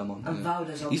 Telemon. And Yeah.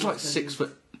 Valdez, I've He's like always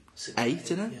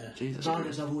 6'8", isn't he? Yeah. Jesus.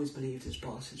 Valdez, I've always believed is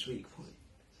Barca's weak point.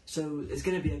 So it's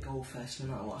going to be a goal fest no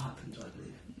matter what happens, I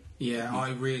believe. Yeah,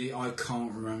 I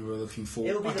can't remember looking forward.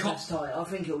 It'll be I the can't, best tie. I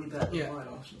think it'll be better than Yeah.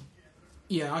 Bayern Arsenal.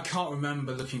 Yeah, I can't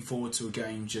remember looking forward to a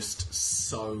game just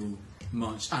so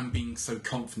much and being so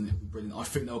confident it will be brilliant. I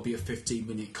think there'll be a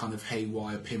 15-minute kind of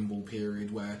haywire pinball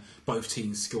period where both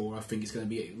teams score. I think it's going to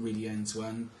be really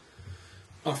end-to-end.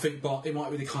 I think it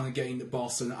might be the kind of game that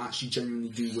Barcelona actually genuinely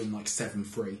do win like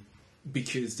 7-3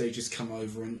 because they just come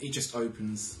over and it just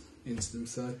opens into them.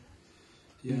 So,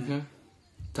 yeah. Okay.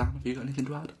 Dan, have you got anything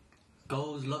to add?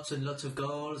 Goals, lots and lots of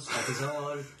goals. That is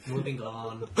all. Moving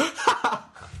on.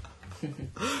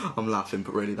 I'm laughing,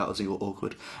 but really that was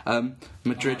awkward.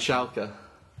 Madrid, Schalke.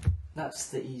 That's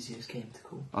the easiest game to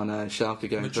call. I know, Schalke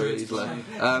going Madrid, through easily.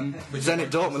 yeah. Zenit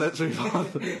Dortmund, let's move on.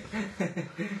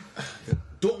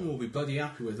 Dortmund will be bloody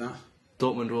happy with that.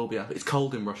 Dortmund will be happy. It's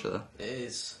cold in Russia, though. It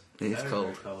is. It is Very, cold.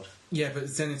 very cold. Yeah, but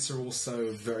Zenit are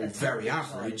also very, very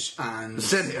average and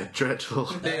Zenit are dreadful.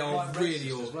 they are quite really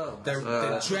racist as well. they're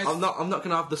dreadful. I'm not going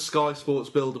to have the Sky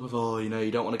Sports build-up of,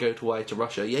 you don't want to go away to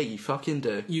Russia. Yeah, you fucking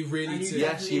do. You really And do.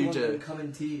 Yes, definitely you want do. them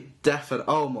coming to you. Definitely.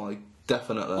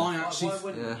 I actually, Why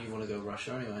wouldn't yeah. you want to go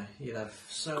Russia anyway? You'd have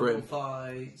so Grim. many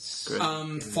fights. Grim.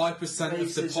 5%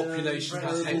 of the Racism, population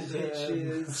has racial hate.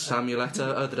 bitches. Samuel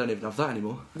Eto'o, they don't even have that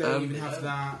anymore. They don't even have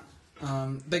that.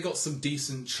 They got some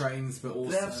decent trains, but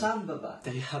also They have Samba back.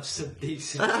 They have some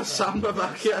decent. Samba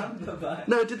back, yeah. Samba back.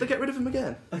 No, did they get rid of him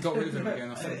again? got rid of him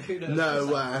again. I think. Who knows? No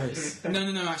way.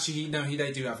 No. Actually,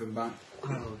 they do have him back.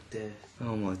 Oh dear.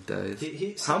 Oh my days.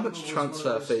 He- How Samba much was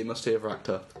transfer one of those- fee must he have racked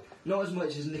up? Not as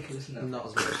much as Nicholas now. Not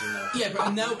as much as that. Yeah, but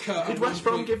Anelka. Did West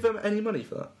Brom give them any money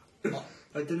for that?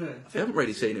 I don't know. I haven't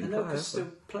really seen him play. Anelka have still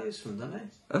plays for them, don't they?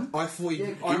 I thought he. Yeah, I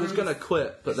He was remember- going to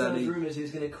quit, but then There he... was rumours he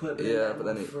was going to quit. Yeah, but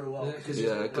then he- for a while. Yeah, because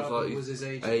like was his his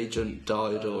agent. agent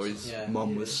died or his Yeah.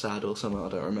 mum was sad or something, I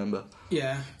don't remember.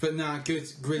 Yeah, but good,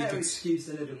 really Better good, excuse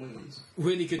than Eden Wings.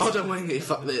 really good. I don't wing it,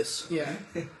 fuck this. Yeah,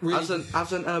 really. Hasn't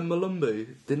Malumbu,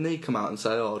 didn't he come out and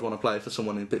say, I'd want to play for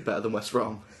someone a bit better than West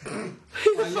Brom?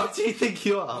 Who the fuck do you think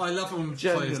you are? I love it when players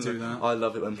Genuinely. do that. I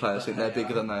love it when players think they're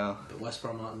bigger than they are. But West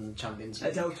Brom aren't in the Champions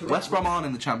League. Adele West Brom aren't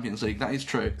in the Champions League, that is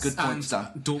true. Good point, And Stan.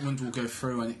 Dortmund will go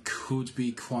through, and it could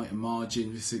be quite a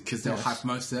margin because they'll Yes. have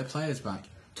most of their players back.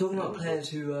 Talking about players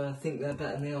who think they're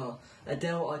better than they are.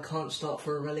 Adele, I can't start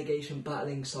for a relegation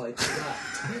battling side for that.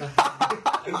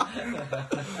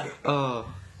 Oh,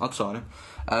 I'd sign him.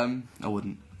 I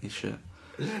wouldn't. He's shit.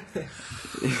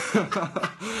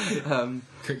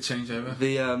 Quick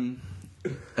changeover.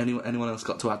 Anyone else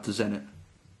got to add to Zenit?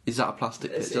 Is that a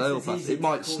plastic pitch? It's Are they all easy plastic? to It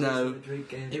might call snow. this a Madrid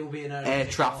game. It will be an Air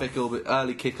traffic or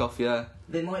early kick-off, yeah.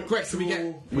 They might Great, so we draw.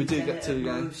 get- we do Zenit get two at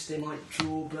games. most, they might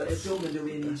draw, but if Dortmund will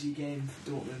be an easy game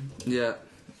for Dortmund. Yeah.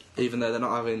 Even though they're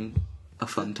not having a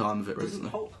fun time of it Doesn't recently.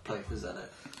 Pope play for Zenit?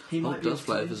 He Oh, might be does off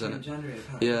play to for Inter in Zenit. January,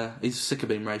 apparently. Yeah, he's sick of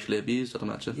being racially abused, I'd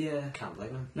imagine. Yeah. Can't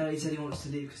blame him. No, he said he wants to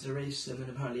leave because of racism, and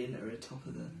apparently Inter are top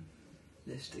of the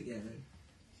list again.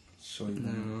 Sure you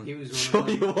No. He was Sure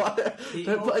one you of what? He-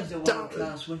 Don't put He's a a damn...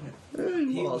 world-class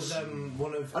winger. he was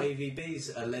one of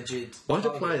AVB's alleged. Why do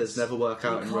targets. players never work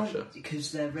out in Russia?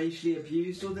 Because they're racially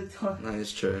abused all the time. That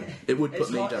is true. It would put It's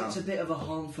me like, down. it's a bit of a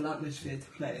harmful atmosphere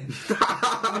to play in.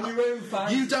 When your own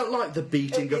fans... You don't like the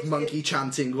beating of monkey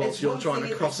chanting whilst It's you're one trying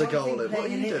thing- to cross a it's one goal thing in. What are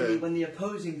playing you in Italy doing? when the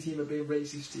opposing team are being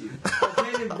racist to you. But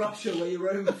playing in Russia where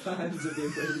your own fans are being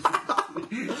racist.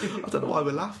 I don't know why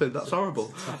we're laughing. That's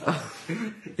horrible.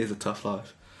 It is a tough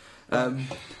life.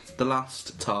 The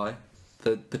last tie,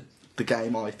 the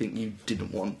game I think you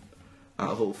didn't want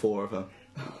out of all four of them,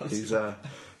 is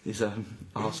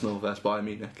Arsenal versus Bayern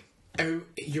Munich. Oh,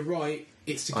 you're right.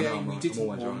 It's the I know, game I'm we right. didn't I'm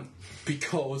always want right.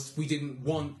 because we didn't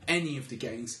want any of the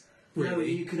games. No,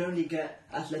 Really, you could only get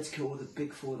Atletico or the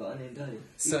big four that I named earlier.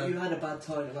 So- you had a bad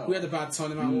time about we had a bad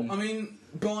time about. I mean,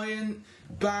 Bayern,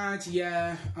 bad,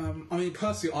 yeah. I mean,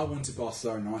 personally, I wanted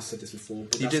Barcelona. I said this before.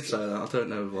 But You that's did say that. I don't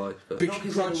know why, but Big- Not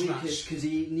because they're the grudge weakest, match. because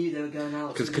he knew they were going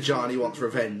out. because Kajani wants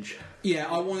revenge. Yeah,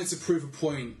 I wanted to prove a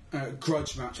point.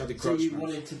 Grudge match. I had a So grudge you match,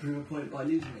 wanted to prove a point by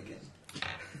losing again.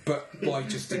 but by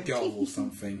just a goal or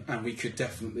something, and we could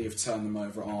definitely have turned them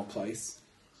over at our place.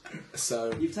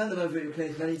 So You've turned them over at your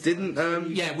place many times. Didn't,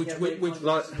 yeah, You with get with great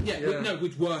like yeah, yeah.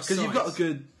 with worse. Because you've got a sides.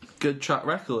 good good track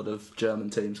record of German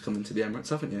teams coming to the Emirates,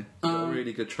 haven't you? You've got a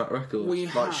really good track record. we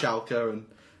like have. Schalke and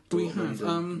We Dortmund have,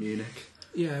 and Munich.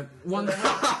 Yeah, one.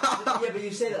 Yeah, but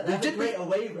you say that they have a great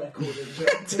away record.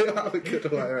 Do have a good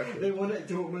away record. They won at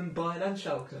Dortmund, Bayern, and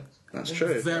Schalke. That's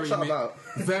true. Very What's that mi- about?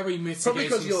 Very mitigating. Probably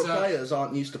because your cir- players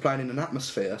aren't used to playing in an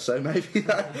atmosphere, so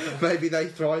maybe they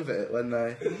thrive at it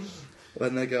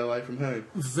when they go away from home.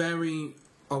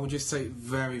 I would just say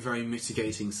very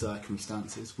mitigating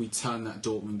circumstances. We turned that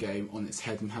Dortmund game on its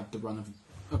head and had the run of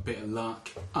a bit of luck.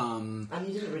 And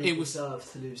you didn't really It was-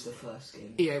 deserve to lose the first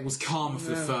game. Yeah, it was karma for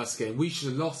the first game. We should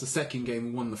have lost the second game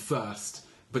and won the first,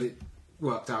 but it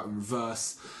worked out in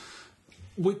reverse.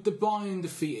 With the Bayern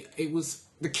defeat, it was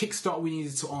the kickstart we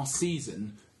needed to our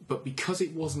season, but because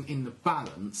it wasn't in the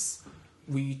balance,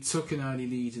 we took an early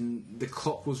lead and the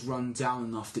clock was run down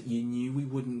enough that you knew we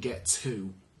wouldn't get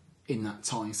two in that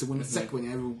time. So when the second one,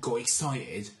 everyone got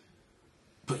excited,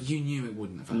 but you knew it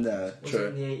wouldn't have happened. No, Was it true.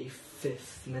 in the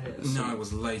 85th minute or No, something? it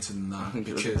was later than that think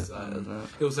it was because a bit later than that.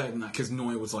 it was later than that because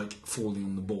Neuer was like falling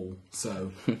on the ball.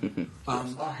 So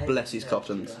I hate Bless his that.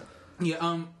 cottons.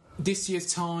 yeah, this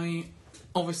year's tie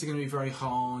obviously going to be very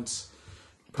hard.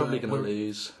 Probably but going to we're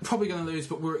lose. Probably going to lose,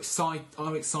 but we're excited.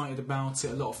 I'm excited about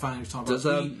it. A lot of fans are talking Does,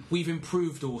 about it. We've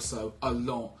improved also a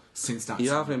lot since that. You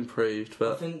time. have improved, I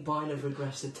but think Bayern have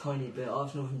regressed a tiny bit.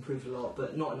 Arsenal have improved a lot,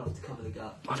 but not enough to cover the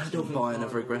gap. I don't Still think Bayern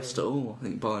have will regressed win. at all. I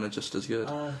think Bayern are just as good.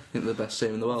 Uh, I think they're the best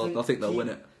team in the world. I think they'll win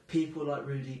it. People like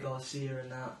Rudy Garcia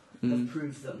and that have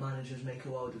proved that managers make a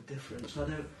world of difference.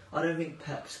 I don't think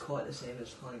Pep's quite the same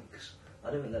as Hanks. I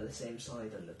don't think they're the same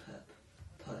side under Pep,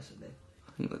 personally.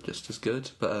 I think they're just as good,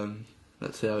 but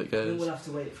let's see how it I think goes. we'll have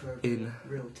to wait for a in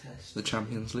real test. The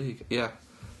Champions League. Yeah.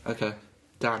 Okay.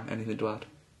 Dan, anything to add?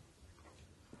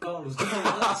 Goals, goals.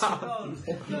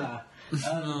 Nah.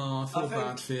 Oh, I feel I think-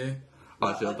 bad for you.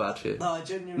 I feel bad for you. No, I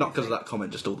genuinely Not because of think- that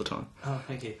comment, just all the time. Oh,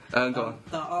 thank you. Go on.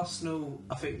 That Arsenal,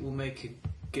 I think, will make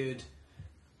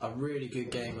a really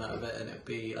good game out of it, and it'll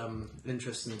be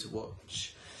interesting to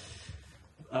watch.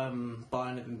 Bayern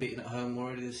have been beaten at home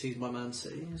already this season by Man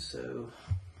City, so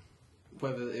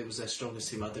whether it was their strongest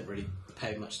team, I didn't really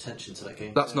pay much attention to that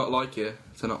game. That's not like you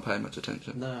to not pay much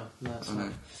attention. No, it's I know.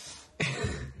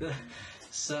 not.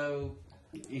 So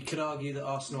you could argue that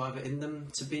Arsenal have it in them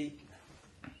to beat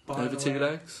Bayern Over two away.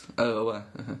 legs? Oh, away.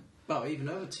 Well, even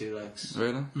over 2 legs.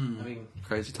 Really? I mean,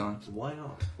 Crazy times. why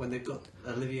not? When they've got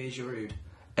Olivier Giroud.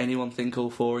 Anyone think all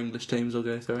 4 English teams will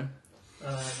go through? No.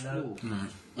 Ooh. No. I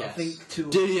Yes. think two.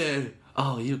 Do you?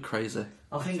 Oh, you're crazy.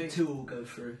 I think think- two will go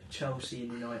through. Chelsea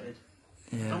and United.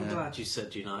 Yeah. I'm glad you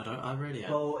said United. I really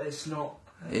am. Well, it's not.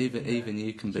 Even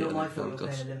you can It's beat not my fault we're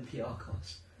Olympiacos. playing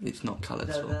Olympiacos. It's not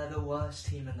Khaled's fault. They're the worst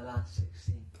team in the last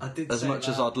 16. I did As say much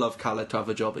as that- I'd love Khaled to have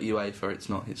a job at UEFA, it's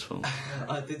not his fault.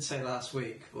 I did say last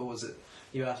week, or was it?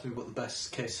 You asked me what the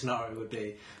best case scenario would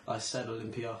be. I said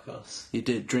Olympiacos. You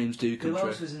did. Dreams do come Who true.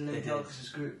 else was in They did.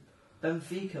 Olympiacos' group?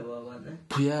 Benfica were, weren't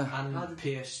they? Yeah. And How did-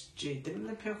 PSG. Didn't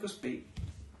Olympiacos beat?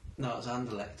 No, it was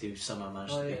Anderlecht who somehow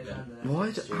managed Oh, to yeah, beat them. and, Why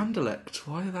do Anderlecht?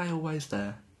 Why are they always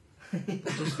there?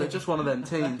 they're just one of them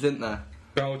teams, isn't they?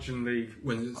 Belgian league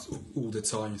wins all the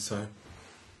time, so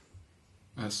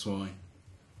that's why.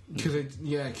 Because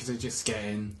they just get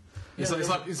in. It's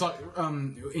like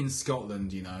in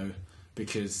Scotland, you know,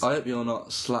 because I hope you're not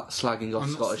slagging off I'm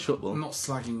not Scottish s- football. I'm not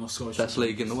slagging off Scottish. Best football.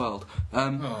 league in the world.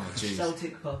 Oh jeez.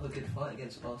 Celtic put up a good fight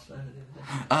against Barcelona,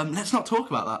 didn't they? Let's not talk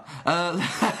about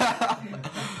that.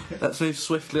 Let's move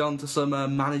swiftly on to some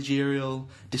managerial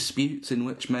disputes in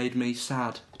which made me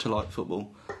sad to like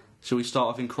football. Shall we start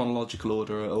off in chronological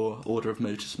order or order of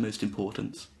most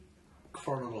importance?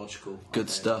 Chronological. Good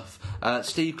okay. stuff.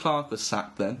 Steve Clarke was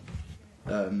sacked then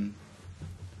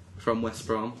from West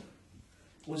Brom.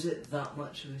 Was it that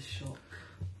much of a shock?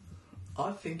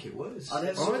 I think it was. I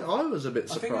don't- I was a bit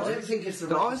I think- I surprised. don't think it's the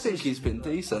But right I think he's been I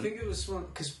decent. think it was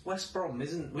because West Brom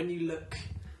isn't. When you look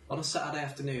on a Saturday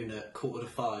afternoon at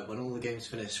 4:45 when all the games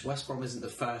finish, West Brom isn't the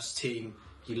first team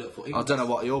you look for. I don't know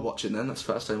what you're watching then. That's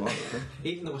the first time I'm watching.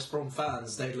 Even the West Brom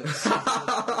fans, they look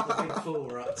what the Big Four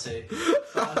were up to.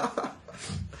 But,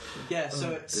 yeah,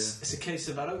 so it's a case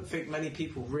of I don't think many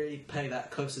people really pay that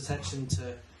close attention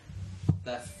to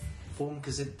their form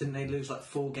because didn't they lose like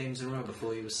 4 games in a row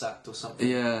before he was sacked or something?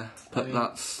 Yeah, but I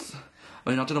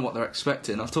mean- I don't know what they're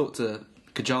expecting. I've talked to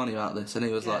Kajani about this, and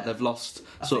he was like, Yeah. they've lost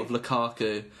I sort of think-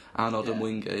 Lukaku, Arnold, and Yeah.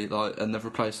 Wingy, like, and they've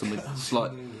replaced them with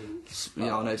like,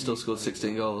 yeah, I know, he still scored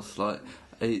 16 goals. Like,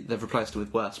 they've replaced them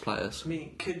with worse players. I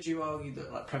mean, could you argue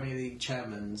that like Premier League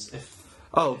chairmans, if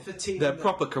Oh, If a team they're that-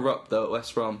 proper corrupt though at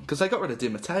West Brom because they got rid of Di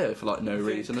Matteo for like no I think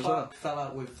reason as well. Clark fell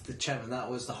out with the chairman. That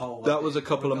was the whole. That was a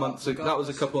couple of regard- months. That was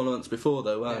a couple of months before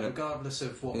though, Yeah, wasn't it? regardless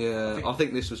of what. Yeah, I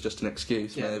think this was just an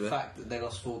excuse, yeah, maybe. the fact that they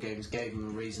lost 4 games gave them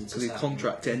a reason to. Because his sack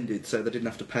contract ended, so they didn't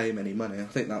have to pay him any money. I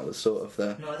think that was sort of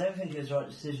the. No, I don't think it was the right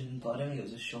decision, but I don't think it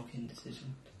was a shocking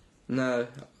decision. No,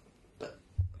 The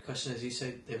question is, you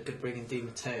say they were going to bring in Di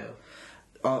Matteo.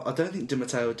 I don't think Di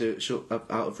Matteo would do it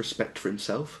out of respect for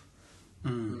himself.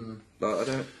 Like, I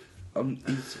don't.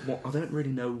 I don't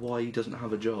really know why he doesn't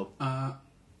have a job.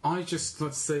 I just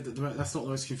like to say that that's not the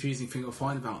most confusing thing I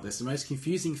find about this. The most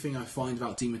confusing thing I find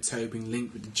about Di Matteo being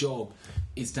linked with the job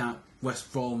is that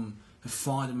West Brom have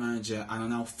fired a manager and are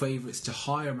now favourites to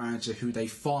hire a manager who they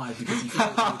fired because he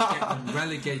thought they would get them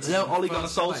relegated. You know, in the Ole Gunnar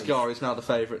first place. Solskjaer is now the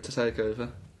favourite to take over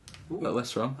at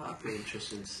West Brom. That'd be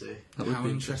interesting to see. That would How be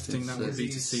interesting that would be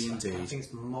to see I indeed. think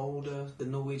it's Mulder, the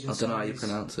Norwegian. I don't know how you side.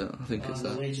 pronounce it. I think it's We're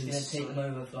that. just going to take them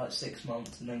over for like 6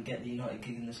 months and then get the United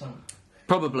gig in the summer.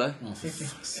 Probably. Oh, for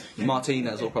fuck's sake.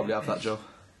 Martinez will probably have that job.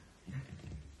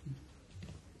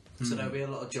 So there'll be a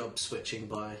lot of job switching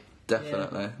by.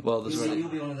 Definitely. Well, there's You'll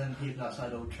be one of them people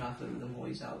outside Old Trafford with the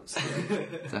Moyes out. So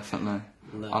definitely.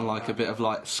 No, Unlike a bit of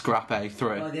like scrap by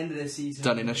A3 the end of the season,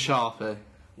 done in a Sharpie.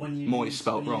 when you Moyes lose,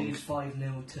 spelt when you wrong. lose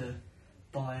 5-0 to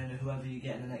Bayern or whoever you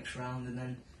get in the next round, and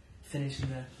then finish in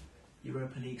the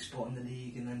Europa League spot in the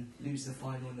league, and then lose the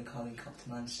final in the Carling Cup to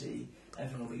Man City,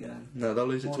 everyone will be going. No, they'll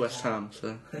lose it to One West down.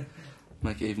 Ham, so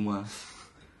make it even worse.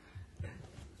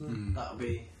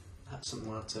 That's something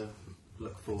we'll have to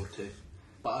look forward to.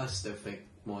 But I still think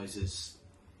Moyes is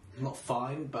not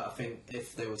fine. But I think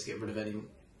if they were to get rid of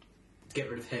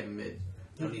him, it'd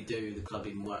only do the club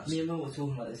even worse. Me and Will were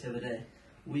talking about this the other day.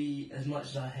 We, as much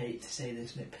as I hate to say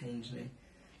this and it pains me,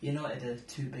 United are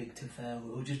too big to fail.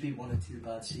 It'll just be 1 or 2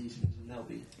 bad seasons and they'll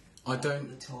be I at don't.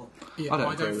 the top. Yeah, I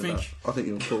don't agree with think. that. I think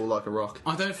you'll fall like a rock.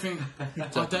 I don't think. I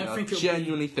don't think. I It'll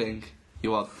genuinely think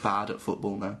you are bad at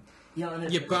football now. Yeah, I know.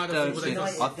 You're bad at Don't football. think-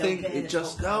 United, I they'll think get in it a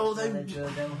just- top-class no, they- manager,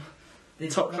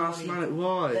 they've Top got the class money. man,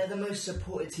 why? They're the most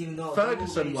supported team in the world.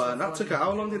 Ferguson weren't. That took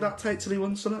how long did that take till he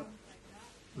won something?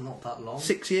 Not that long.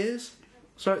 6 years.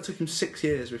 So it took him 6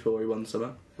 years before he won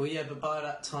something. Well, yeah, but by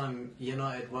that time,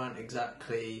 United weren't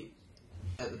exactly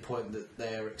at the point that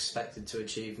they are expected to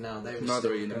achieve now. They were Neither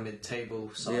still are you a now.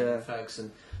 mid-table side. Yeah.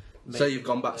 Ferguson. So made you've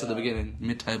gone them back to the what they are. beginning,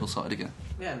 mid-table side again.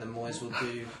 Yeah, and then Moyes will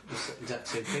do the exact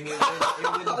same thing. He'll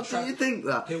win the Do you think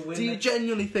that? he'll win Do you the-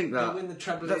 genuinely think He'll that? win the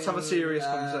treble. Let's have a serious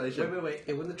conversation. Wait.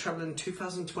 He'll win the treble in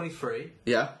 2023,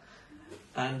 Yeah.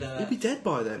 and He'll be dead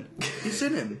by then. You've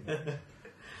seen him.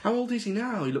 How old is he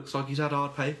now? He looks like he's had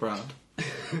hard paper round.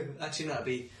 actually no,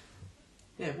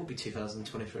 it will be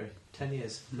 2023. 10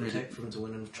 years it'll Really? take for him to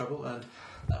win the treble, and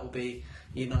that will be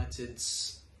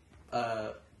United's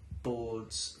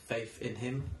board's faith in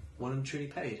him, well and truly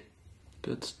paid.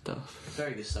 Good stuff.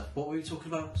 Very good stuff. What were we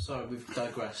talking about? Sorry, we've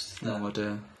digressed. No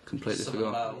idea. Completely Something forgot.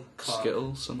 about Clark.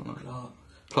 Skittles, something like that. Clark.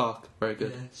 Clark, very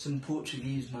good. Yeah, some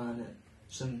Portuguese man at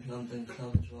some London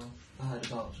club as well. I heard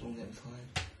about someone getting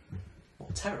fired.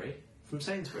 What, Terry from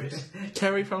Sainsbury's?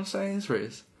 Terry from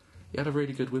Sainsbury's. He had a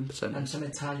really good win And percentage. some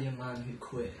Italian man who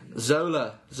quit.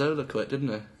 Zola quit, didn't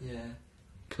he? Yeah. He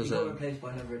Because got replaced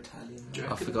by another Italian Do you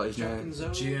man. I forgot his do you name. reckon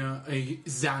Zola? Do you know a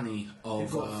Zanny Who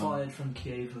of? got fired from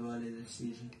Kiev earlier this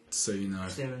season. So you know.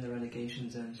 They're in the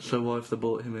relegation zone. So why have they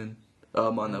bought him in?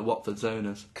 Oh, I know, Watford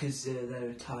Zoners. Because they're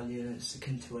Italian and it's a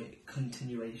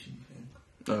continuation thing.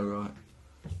 Oh, right.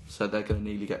 So they're going to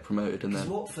nearly get promoted and Because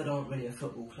then... Watford aren't really a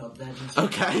football club, they're just...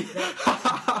 Okay.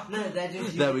 No, they're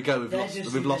just... There we go, they're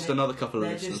just we've lost another couple of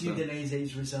They're just listeners.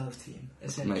 Udinese's reserve team,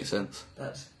 essentially. Makes sense.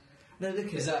 That's... No, look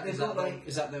at Is it. that They've is got that like...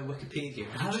 is that their Wikipedia?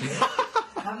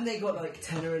 Haven't they got like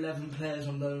 10 or 11 players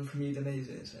on loan from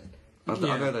Udinese? So? I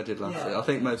know they did last Yeah. year. I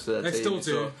think most of their They team still is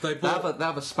do. sort of- They They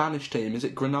have a Spanish team. Is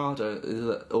it Granada? Is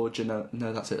it, or Genoa?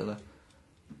 No, that's Italy.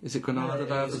 Is it Granada No,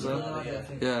 they have it's as well? Granada, I Yeah.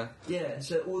 think. Yeah, Yeah,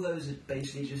 so all those are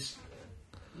basically just...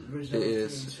 it reserve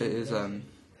is. teams It from is. Udinese.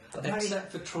 Apparently,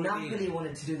 Except for Troy Napoli Deeney.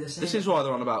 wanted to do the same. This is why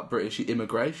they're on about British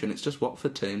immigration. It's just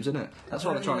Watford teams, isn't it? That's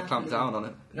why they're trying to clamp down on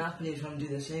it. Napoli are trying to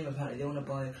do the same. Apparently, they want to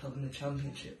buy a club in the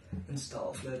Championship and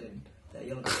start offloading their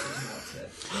younger players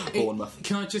out to it. Bournemouth.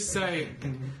 Can I just say?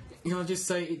 Can I just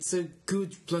say it's a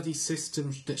good bloody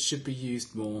system that should be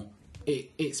used more.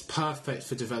 It's perfect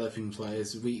for developing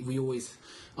players. We always,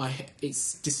 it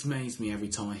dismays me every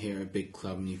time I hear a big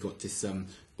club and you've got this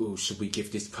oh, should we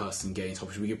give this person game time?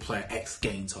 Should we give player X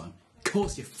game time? Of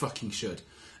course you fucking should.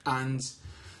 And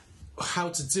how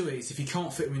to do it is if you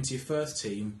can't fit them into your first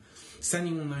team,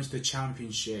 sending one of those to the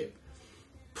Championship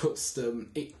puts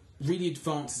them. It really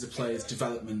advances a player's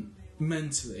development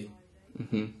mentally.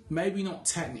 Maybe not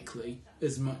technically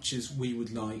as much as we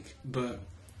would like, but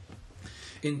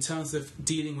in terms of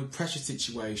dealing with pressure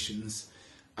situations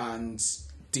and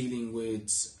dealing with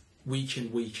week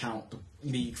in, week out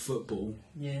league football,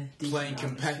 playing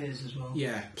as well.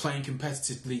 playing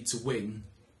competitively to win,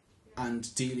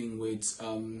 and dealing with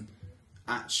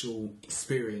actual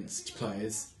experienced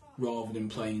players rather than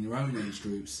playing their own age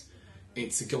groups.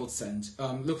 It's a godsend.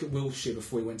 Look at Wilshere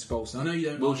before he went to Bolton. I know you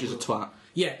don't. Wilshere's a twat.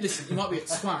 Yeah, listen, he might be a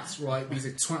twat, right? But he's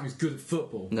a twat who's good at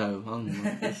football. No, I'm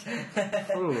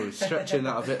not. Stretching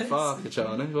that a bit far,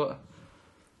 Kachani. What?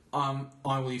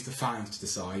 I will leave the fans to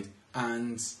decide.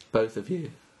 And both of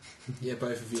you. Yeah,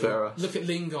 both of you. Fair. Look at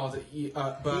Lingard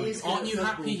at Burnley. Aren't you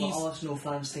happy he's... Arsenal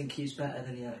fans think he's better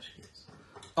than he actually is.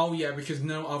 Oh yeah, because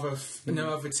no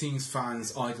other team's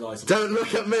fans idolise him. Don't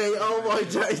look at me! Oh my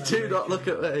day, do not look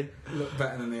at me! Look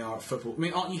better than they are at football. I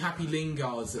mean, aren't you happy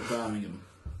Lingard's at Birmingham?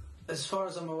 As far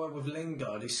as I'm aware with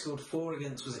Lingard, he scored 4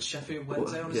 against, was it Sheffield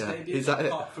Wednesday on his debut? Is that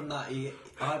Apart from that, I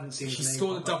haven't seen his He name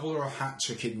scored a double or a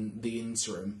hat-trick in the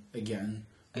interim again.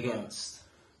 against.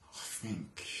 I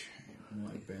think it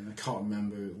might have been. I can't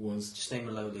remember who it was. Just name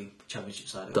a low league championship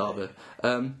side. Derby.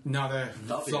 No, they're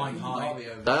flying high.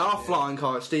 They are flying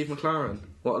high. Steve McLaren.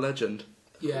 What a legend.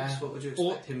 Yeah. What would you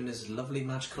expect him in his lovely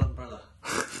magical umbrella?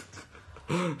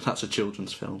 That's a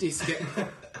children's film. The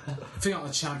thing about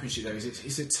the Championship though is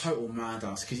it's a total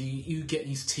mad-ass because you get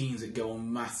these teams that go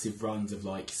on massive runs of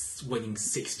like winning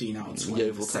 16 out of 20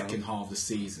 in the second half of the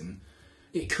season.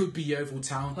 It could be Yeovil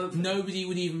Town. Nobody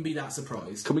would even be that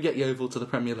surprised. Can we get Yeovil to the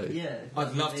Premier League? Yeah,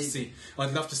 I'd love to see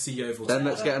Yeovil. Then Town.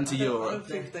 let's get them to I Europe. don't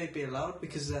think they'd be allowed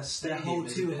because their stadium whole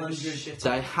is 200.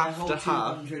 They have to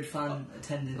have. 200 fan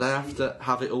attendance. They have to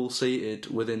have it all seated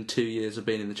within 2 years of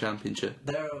being in the Championship.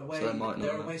 Their away, So they might not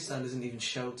their know. away stand isn't even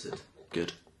sheltered.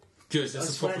 Good. Good.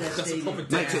 That's a proper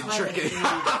day Makes it out. tricky.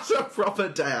 That's a proper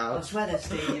day I out. swear their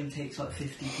stadium takes like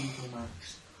 50 people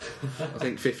max. I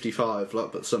think 55,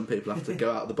 but some people have to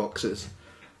go out of the boxes.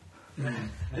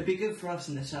 It'd be good for us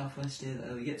in the southwest here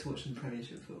though. We get to watch some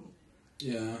Premiership football.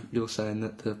 Yeah. You're saying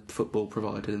that the football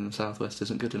provided in the southwest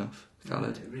isn't good enough, Khaled? No,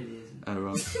 it really isn't. Oh,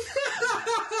 right.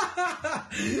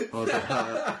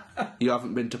 Oh, you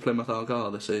haven't been to Plymouth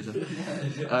Argyle this season?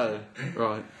 Oh,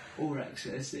 right. Or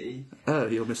Exeter City. Oh,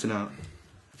 you're missing out.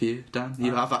 Have you, Dan?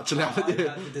 You have actually, haven't I've you?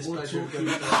 had the displeasure of going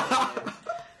to that game.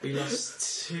 We lost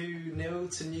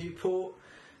 2-0 to Newport,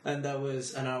 and there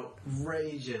was an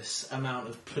outrageous amount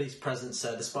of police presence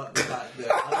there, despite the fact that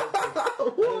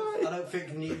I don't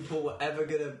think Newport were ever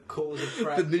going to cause a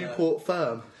threat. The Newport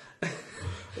firm.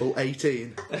 All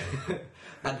 18.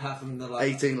 And half of them, they're like,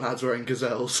 18 lads wearing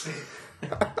gazelles.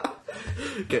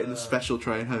 Getting the special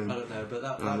train home. I don't know, but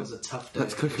that was a tough day.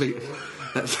 Let's quickly...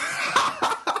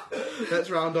 Let's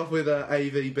round off with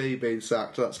AVB being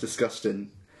sacked. That's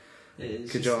disgusting.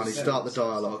 Kajani, start the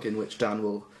dialogue in which Dan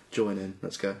will join in.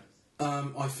 Let's go.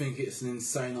 I think it's an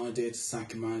insane idea to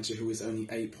sack a manager who is only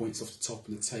 8 points off the top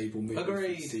of the table midway through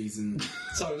Agreed. the season.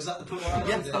 Sorry, was that the point where I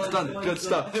Yes, that's done. Good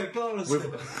stuff. Glorious.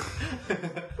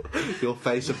 Your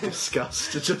face of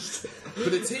disgust. Just... But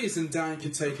the tears and Dan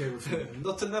can take over from him.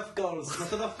 Not enough goals.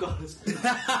 Not enough goals.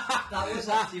 That was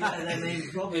actually one of their main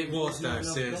problems. It was, Not no,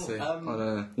 enough seriously. goals. I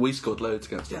know. We scored loads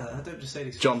against them. Yeah, I don't just say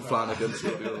these. John Flanagan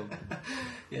scored a goal.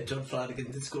 Yeah, John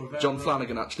Flanagan did score a very John well.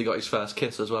 Flanagan actually got his first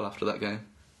kiss as well after that game.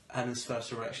 And his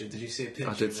first erection. Did you see a picture?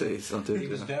 I did of see. it? I did. He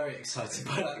was Yeah. very excited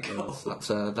by that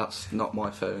goal. That's not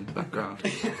my phone background.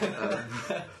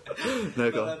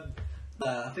 No, go on.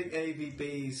 I think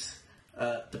AVB's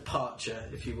departure,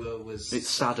 if you will, was... It's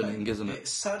saddening, isn't it?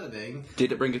 It's saddening.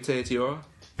 Did it bring a tear to your eye?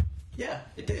 Yeah,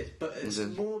 it did. But it's It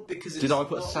did. more because it's Did I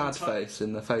put a not sad entirely- face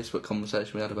in the Facebook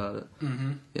conversation we had about it?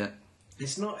 Mm-hmm. Yeah.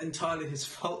 It's not entirely his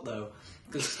fault, though.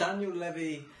 Because Daniel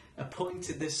Levy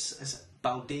appointed this as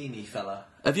Baldini fella.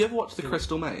 Have you ever watched The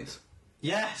Crystal Maze?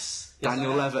 Yes!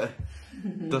 Daniel Yes, I have.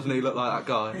 Levy. Doesn't he look like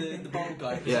that guy? The bald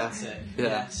guy who Yeah. presents it. Yeah.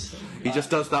 Yes. He just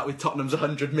does that with Tottenham's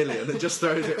 100 million and just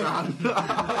throws it round.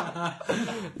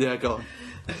 Yeah, go on.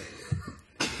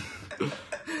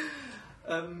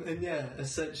 And yeah,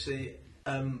 essentially,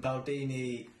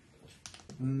 Baldini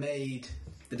made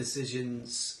the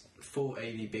decisions for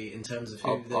AVB in terms of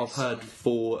who they I've heard signed.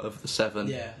 4 of the 7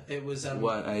 Yeah, it was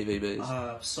weren't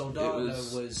AVBs. Soldado It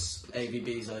was- was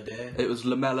AVB's idea. It was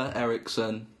Lamella,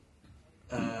 Ericsson,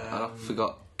 and I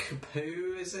forgot.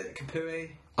 Capu, is it?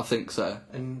 Capui? I think so.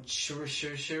 And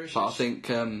Shurish. But I think,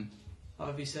 How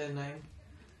have you said his name?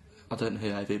 I don't know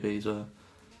who AVBs were.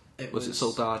 Was it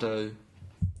Soldado?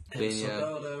 It was Vigna?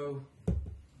 Soldado.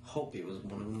 Holtby was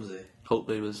one of them, was it?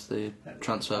 Holtby was the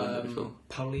transfer window before.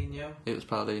 Paulinho. It was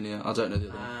Paulinho. I don't know the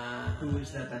other one. Who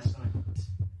was their best sign?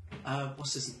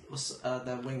 What's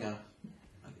their winger?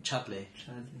 Chadley.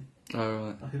 Oh,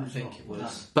 right. I think it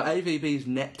was. But AVB's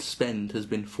net spend has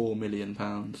been £4 million.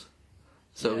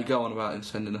 So we Yeah. go on about him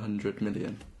spending 100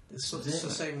 million. It's the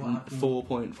same what happened.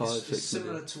 4.56 It's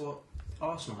similar million. to what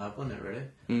Arsenal had, wasn't it? Really?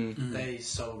 Mm. They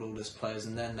sold all these players,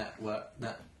 and their net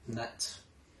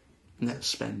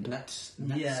Spend.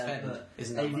 Yeah, spend but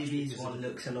isn't that much AVB's because one of-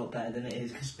 looks a lot better than it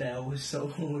is because Bale was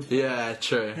sold for Yeah,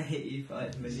 true.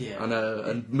 85 million. Yeah. I know,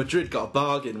 and Madrid got a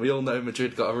bargain. We all know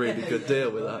Madrid got a really good deal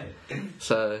with that.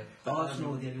 So, But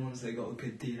Arsenal are the only ones that got a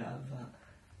good deal out of that.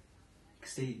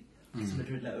 Because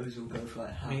Madrid let Ozil go for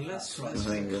like half. I mean, let's that.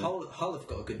 think. Yeah. Hull have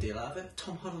got a good deal out of it.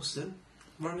 Tom Huddleston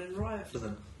running riot for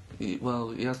them. he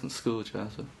hasn't scored yet,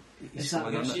 so It's He's that-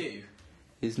 against you.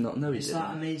 he's not. No, he It's didn't.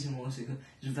 that amazing what's it called?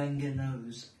 Just Wenger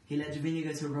knows. He let Javinho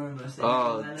go to Roma. So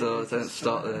Oh, then don't go to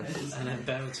start Spurs. this. And then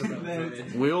Bale to run Bale through to-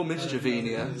 it. We all miss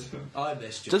Javinho. I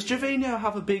missed you. Does Javinho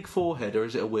have a big forehead or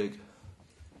is it a wig?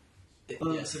 Yeah,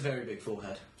 it's a very big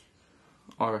forehead.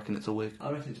 I reckon it's a wig. I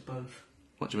reckon it's both.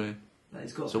 What do you mean? Like,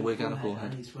 he's got It's a big wig and a forehead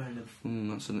forehead. And he's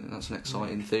wearing That's an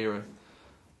exciting theory.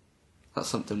 That's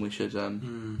something we should.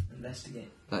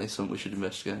 investigate. That is something we should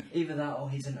investigate. Either that or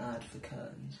he's an ad for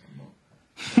curtains.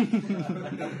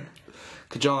 I'm not.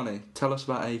 Kajani, tell us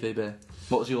about AVB.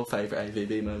 What was your favourite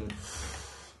AVB moment?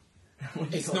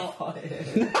 It's not.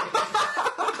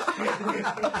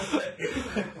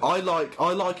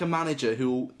 I like a manager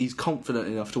who is confident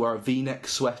enough to wear a V-neck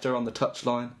sweater on the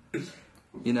touchline.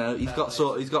 You know, he's got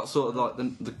sort of like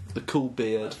the cool I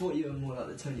beard. thought you were more like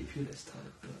the Tony Pulis type.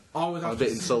 But I would I'm have a bit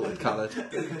to insulted, Khaled.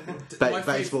 My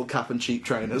Baseball cap and cheap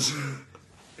trainers.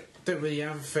 don't really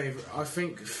have a favourite. I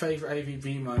think favourite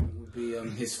AVB moment would be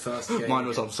his first game. Mine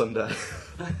was on Sunday.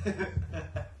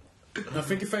 I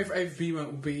think a favourite AVB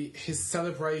moment would be his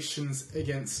celebrations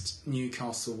against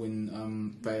Newcastle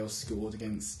when Bale scored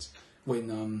against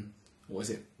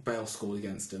Bale scored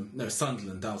against them. No,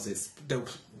 Sunderland. That was it. They were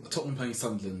Tottenham playing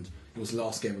Sunderland. It was the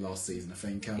last game of last season, I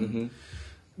think.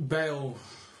 Bale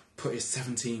put his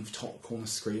 17th top corner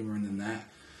screamer in the net,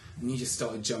 and he just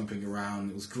started jumping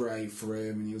around. It was great for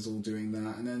him, and he was all doing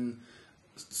that. And then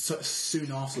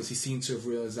soon afterwards, he seemed to have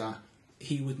realised that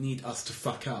he would need us to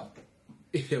fuck up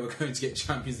if they were going to get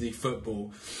Champions League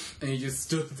football, and he just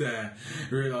stood there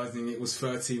realising it was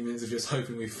 13 minutes of just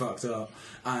hoping we fucked up,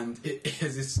 and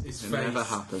his face never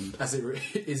happened. as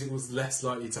it was less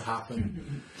likely to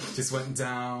happen, just went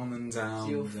down and down. so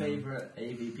your and down. favourite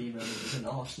AVB moment is an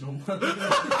Arsenal moment.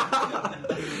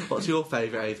 What's your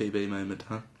favourite AVB moment,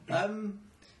 huh?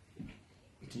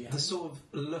 The sort of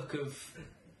look of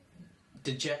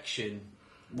dejection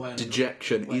when.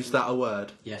 Dejection. Is that a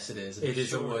word? Yes, it is. It is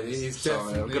Sure a word. It is. is Sorry, I'm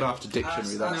definitely. going to have to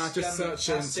dictionary that. Nah, just search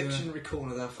ask into- Dictionary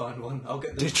Corner, they'll find one. I'll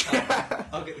get the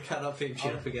I'll get the cat up theme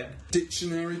tune up again.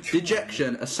 Dictionary.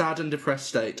 Dejection, a sad and depressed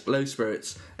state, low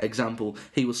spirits. Example,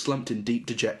 he was slumped in deep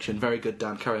dejection. Very good,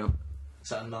 Dan. Carry on. Is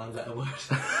that a 9-letter word?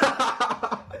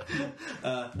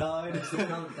 9. It's the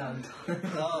countdown.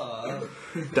 Oh.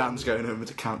 Dan's going home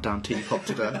with a countdown teapot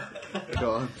today.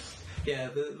 Go on. Yeah,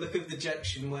 the look of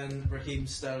dejection when Raheem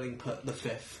Sterling put the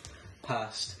 5th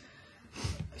past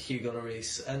Hugo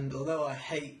Lloris. And although I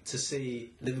hate to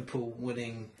see Liverpool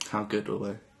winning, How good were we?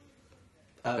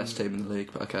 Best team in the league,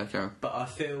 but okay, carry on. but I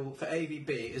feel for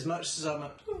AVB, as much as I'm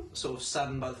sort of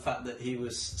saddened by the fact that he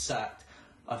was sacked,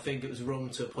 I think it was wrong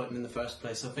to appoint him in the first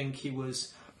place. I think he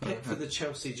was picked for the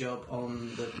Chelsea job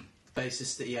on the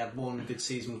basis that he had one good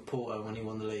season with Porto when he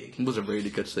won the league. It was a really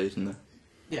good season, though.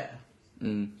 Yeah.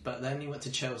 Mm. But then he went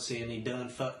to Chelsea and he done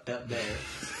fucked up there.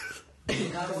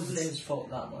 That wasn't his fault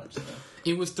that much, though.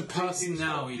 It was the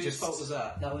personnel. He Whose just. fault was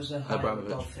that? That was a high Abramovich.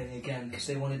 dog thing again, because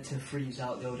they wanted to freeze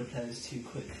out the older players too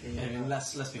quickly. I mean,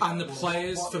 let's be And the what-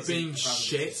 players what for isn't being Abramovich's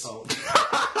shit. fault?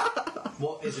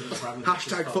 What isn't Abramovich's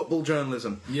Hashtag fault? football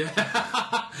journalism. Yeah.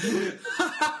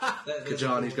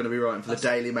 Kajani's going to be writing for the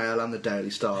Daily Mail and the Daily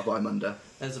Star by Monday.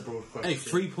 There's a broad question. Hey,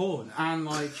 free porn and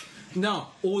like no,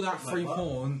 all that free what?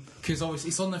 porn because obviously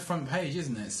it's on their front page,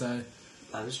 isn't it? So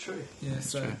That is true. yeah,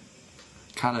 so true.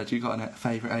 Khaled, you got a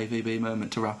favourite AVB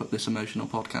moment to wrap up this emotional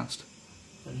podcast?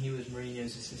 When he was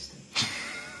Mourinho's assistant.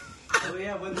 Oh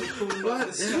yeah, when they called him like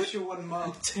the Special One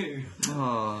Mark II.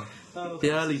 Oh, Oh,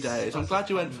 the early days. I'm glad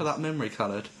you went for that memory,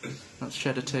 Khaled. That's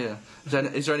shed a tear. Is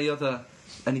there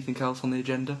anything else on the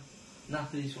agenda?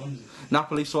 Napoli Swansea.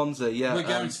 Napoli Swansea, yeah. we're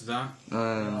going to that.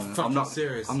 I'm Fucking not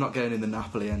serious. I'm not going in the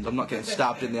Napoli end. I'm not getting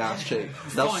stabbed in the ass cheek.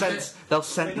 They'll Fine,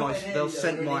 scent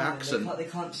my accent. They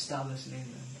can't stab us in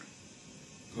England.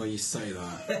 Well, you say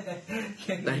that.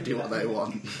 They do what they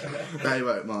want. They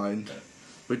won't mind.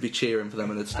 We'd be cheering for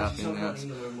them and they'd stab me Actually, in the talking about ass.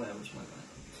 England and Wales, my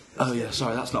Oh yeah,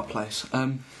 sorry, that's not a place.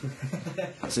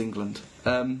 That's England.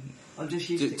 I'm just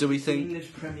used to do we think-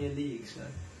 English Premier League, so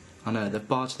I know they've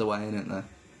barged their way in it, though,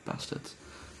 bastards.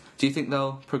 Do you think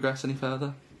they'll progress any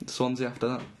further? Swansea after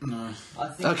that? No. I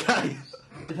think Okay.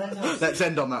 depends how Let's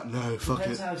end on that. No, fuck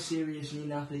depends it. how seriously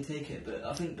Napoli take it, but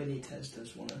I think Benitez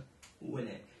does want to win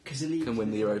it because the league Can win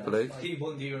the Europa League. He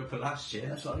won the Europa last year.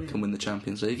 That's what I mean. Can win the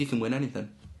Champions League. He can win anything.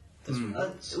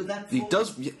 With that He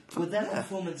does. with their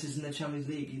performances in the Champions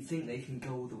League, you'd think they can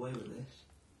go all the way with this.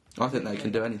 I think they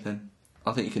can do anything.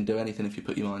 I think you can do anything if you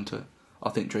put your mind to it. I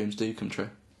think dreams do come true.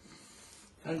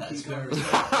 Thank That's you, very,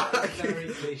 guys. very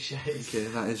cliche. Okay,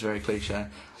 that is very cliche.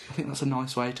 I think that's a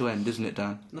nice way to end, isn't it,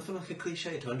 Dan? Nothing like a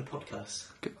cliche to end a podcast.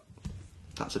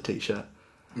 That's a t-shirt.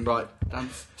 Right, Dan,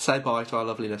 say bye to our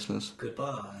lovely listeners.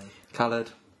 Goodbye.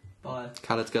 Khaled, Bye.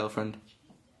 Khaled's girlfriend.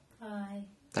 Bye.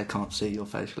 They can't see your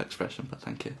facial expression, but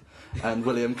thank you. And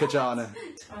William Kajana.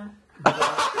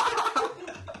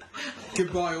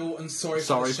 Goodbye all, and sorry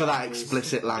Sorry for that shambles.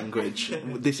 explicit language.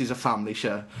 This is a family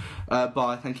show.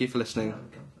 Bye, thank you for listening.